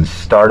window and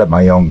started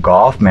my own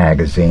golf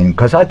magazine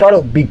because I thought it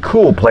would be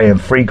cool playing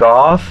free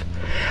golf.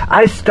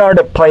 I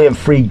started playing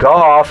free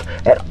golf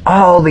at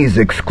all these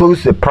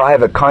exclusive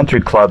private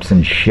country clubs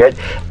and shit,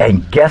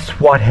 and guess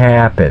what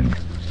happened?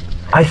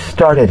 I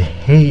started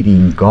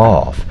hating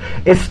golf.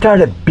 It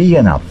started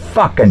being a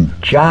fucking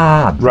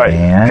job,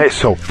 man. Hey,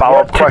 so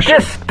follow-up question. To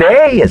this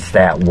day, it's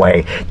that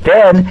way.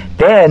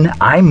 Then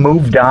I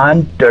moved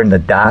on during the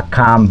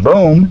dot-com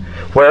boom,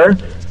 where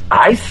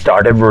I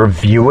started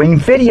reviewing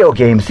video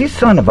games. These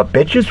son of a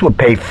bitches would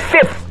pay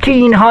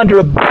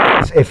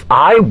 $1,500 if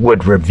I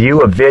would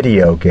review a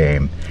video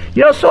game.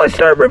 You know, so I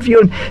started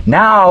reviewing.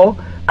 Now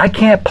I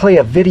can't play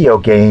a video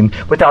game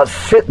without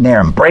sitting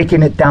there and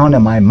breaking it down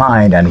in my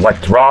mind and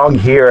what's wrong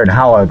here and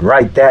how I'd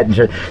write that and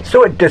shit.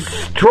 So it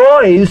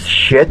destroys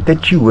shit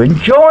that you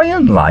enjoy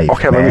in life.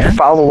 Okay, man. let me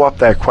follow up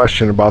that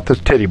question about this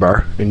titty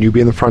bar and you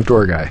being the front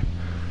door guy.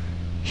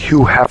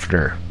 Hugh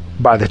Hefner,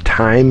 by the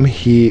time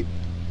he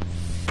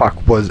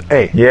was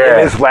in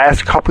his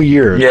last couple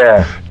years,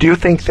 do you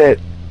think that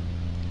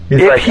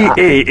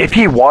if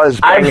he was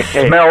banging, I've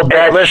smelled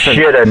that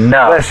shit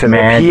enough, listen,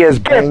 man. if he is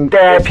Get banging,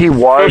 that if he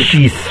was,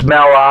 fishy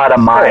smell out of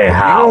my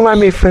house. You don't let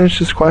me finish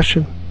this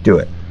question? Do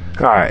it.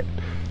 All right.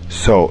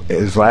 So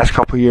his last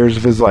couple years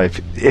of his life,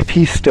 if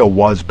he still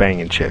was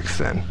banging chicks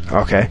then,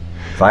 okay,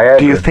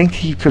 do you think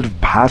he could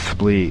have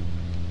possibly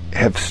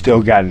have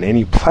still gotten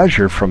any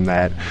pleasure from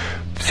that,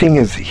 seeing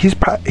as he's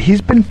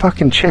been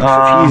fucking chicks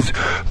if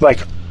he's like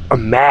a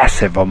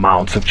massive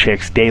amounts of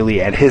chicks daily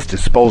at his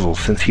disposal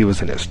since he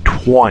was in his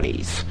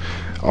 20s.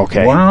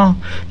 Okay. Well,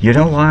 you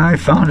know why I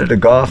founded a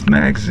golf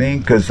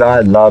magazine? Because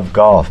I love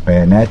golf,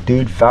 man. That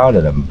dude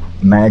founded a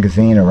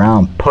magazine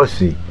around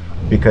pussy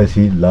because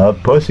he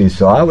loved pussy.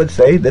 So I would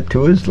say that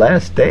to his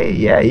last day,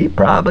 yeah, he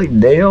probably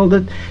nailed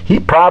it. He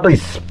probably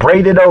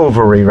sprayed it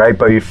ovary right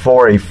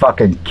before he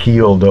fucking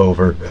keeled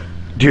over.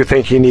 Do you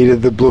think he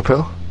needed the blue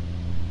pill?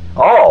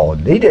 Oh,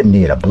 he didn't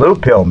need a blue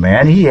pill,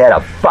 man. He had a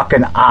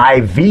fucking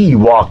IV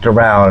walked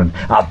around,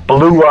 a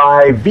blue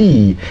IV.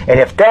 And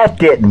if that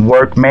didn't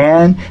work,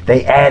 man,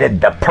 they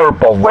added the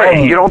purple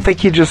rain. You don't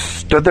think he just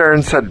stood there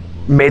and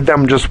made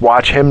them just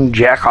watch him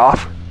jack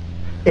off?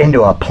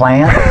 Into a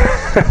plant?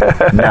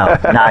 No,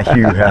 not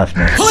Hugh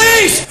Hefner.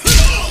 Police!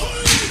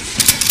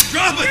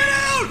 Drop it! Get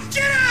out!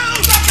 Get out!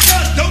 Drop the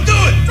gun! Don't do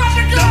it! Drop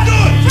the gun! Don't do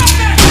it!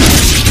 Drop it!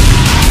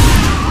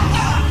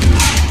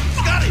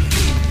 Got it!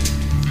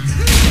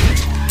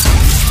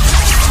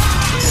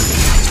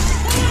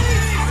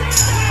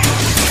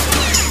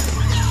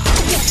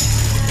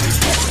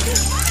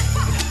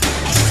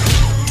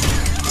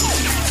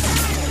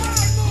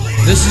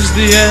 This is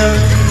the end,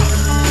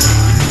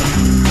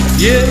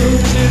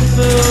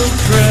 beautiful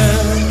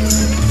friend.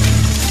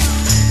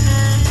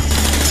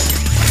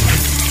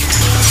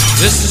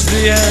 This is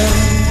the end,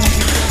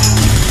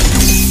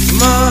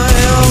 my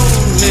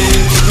only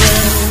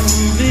friend,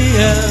 the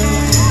end.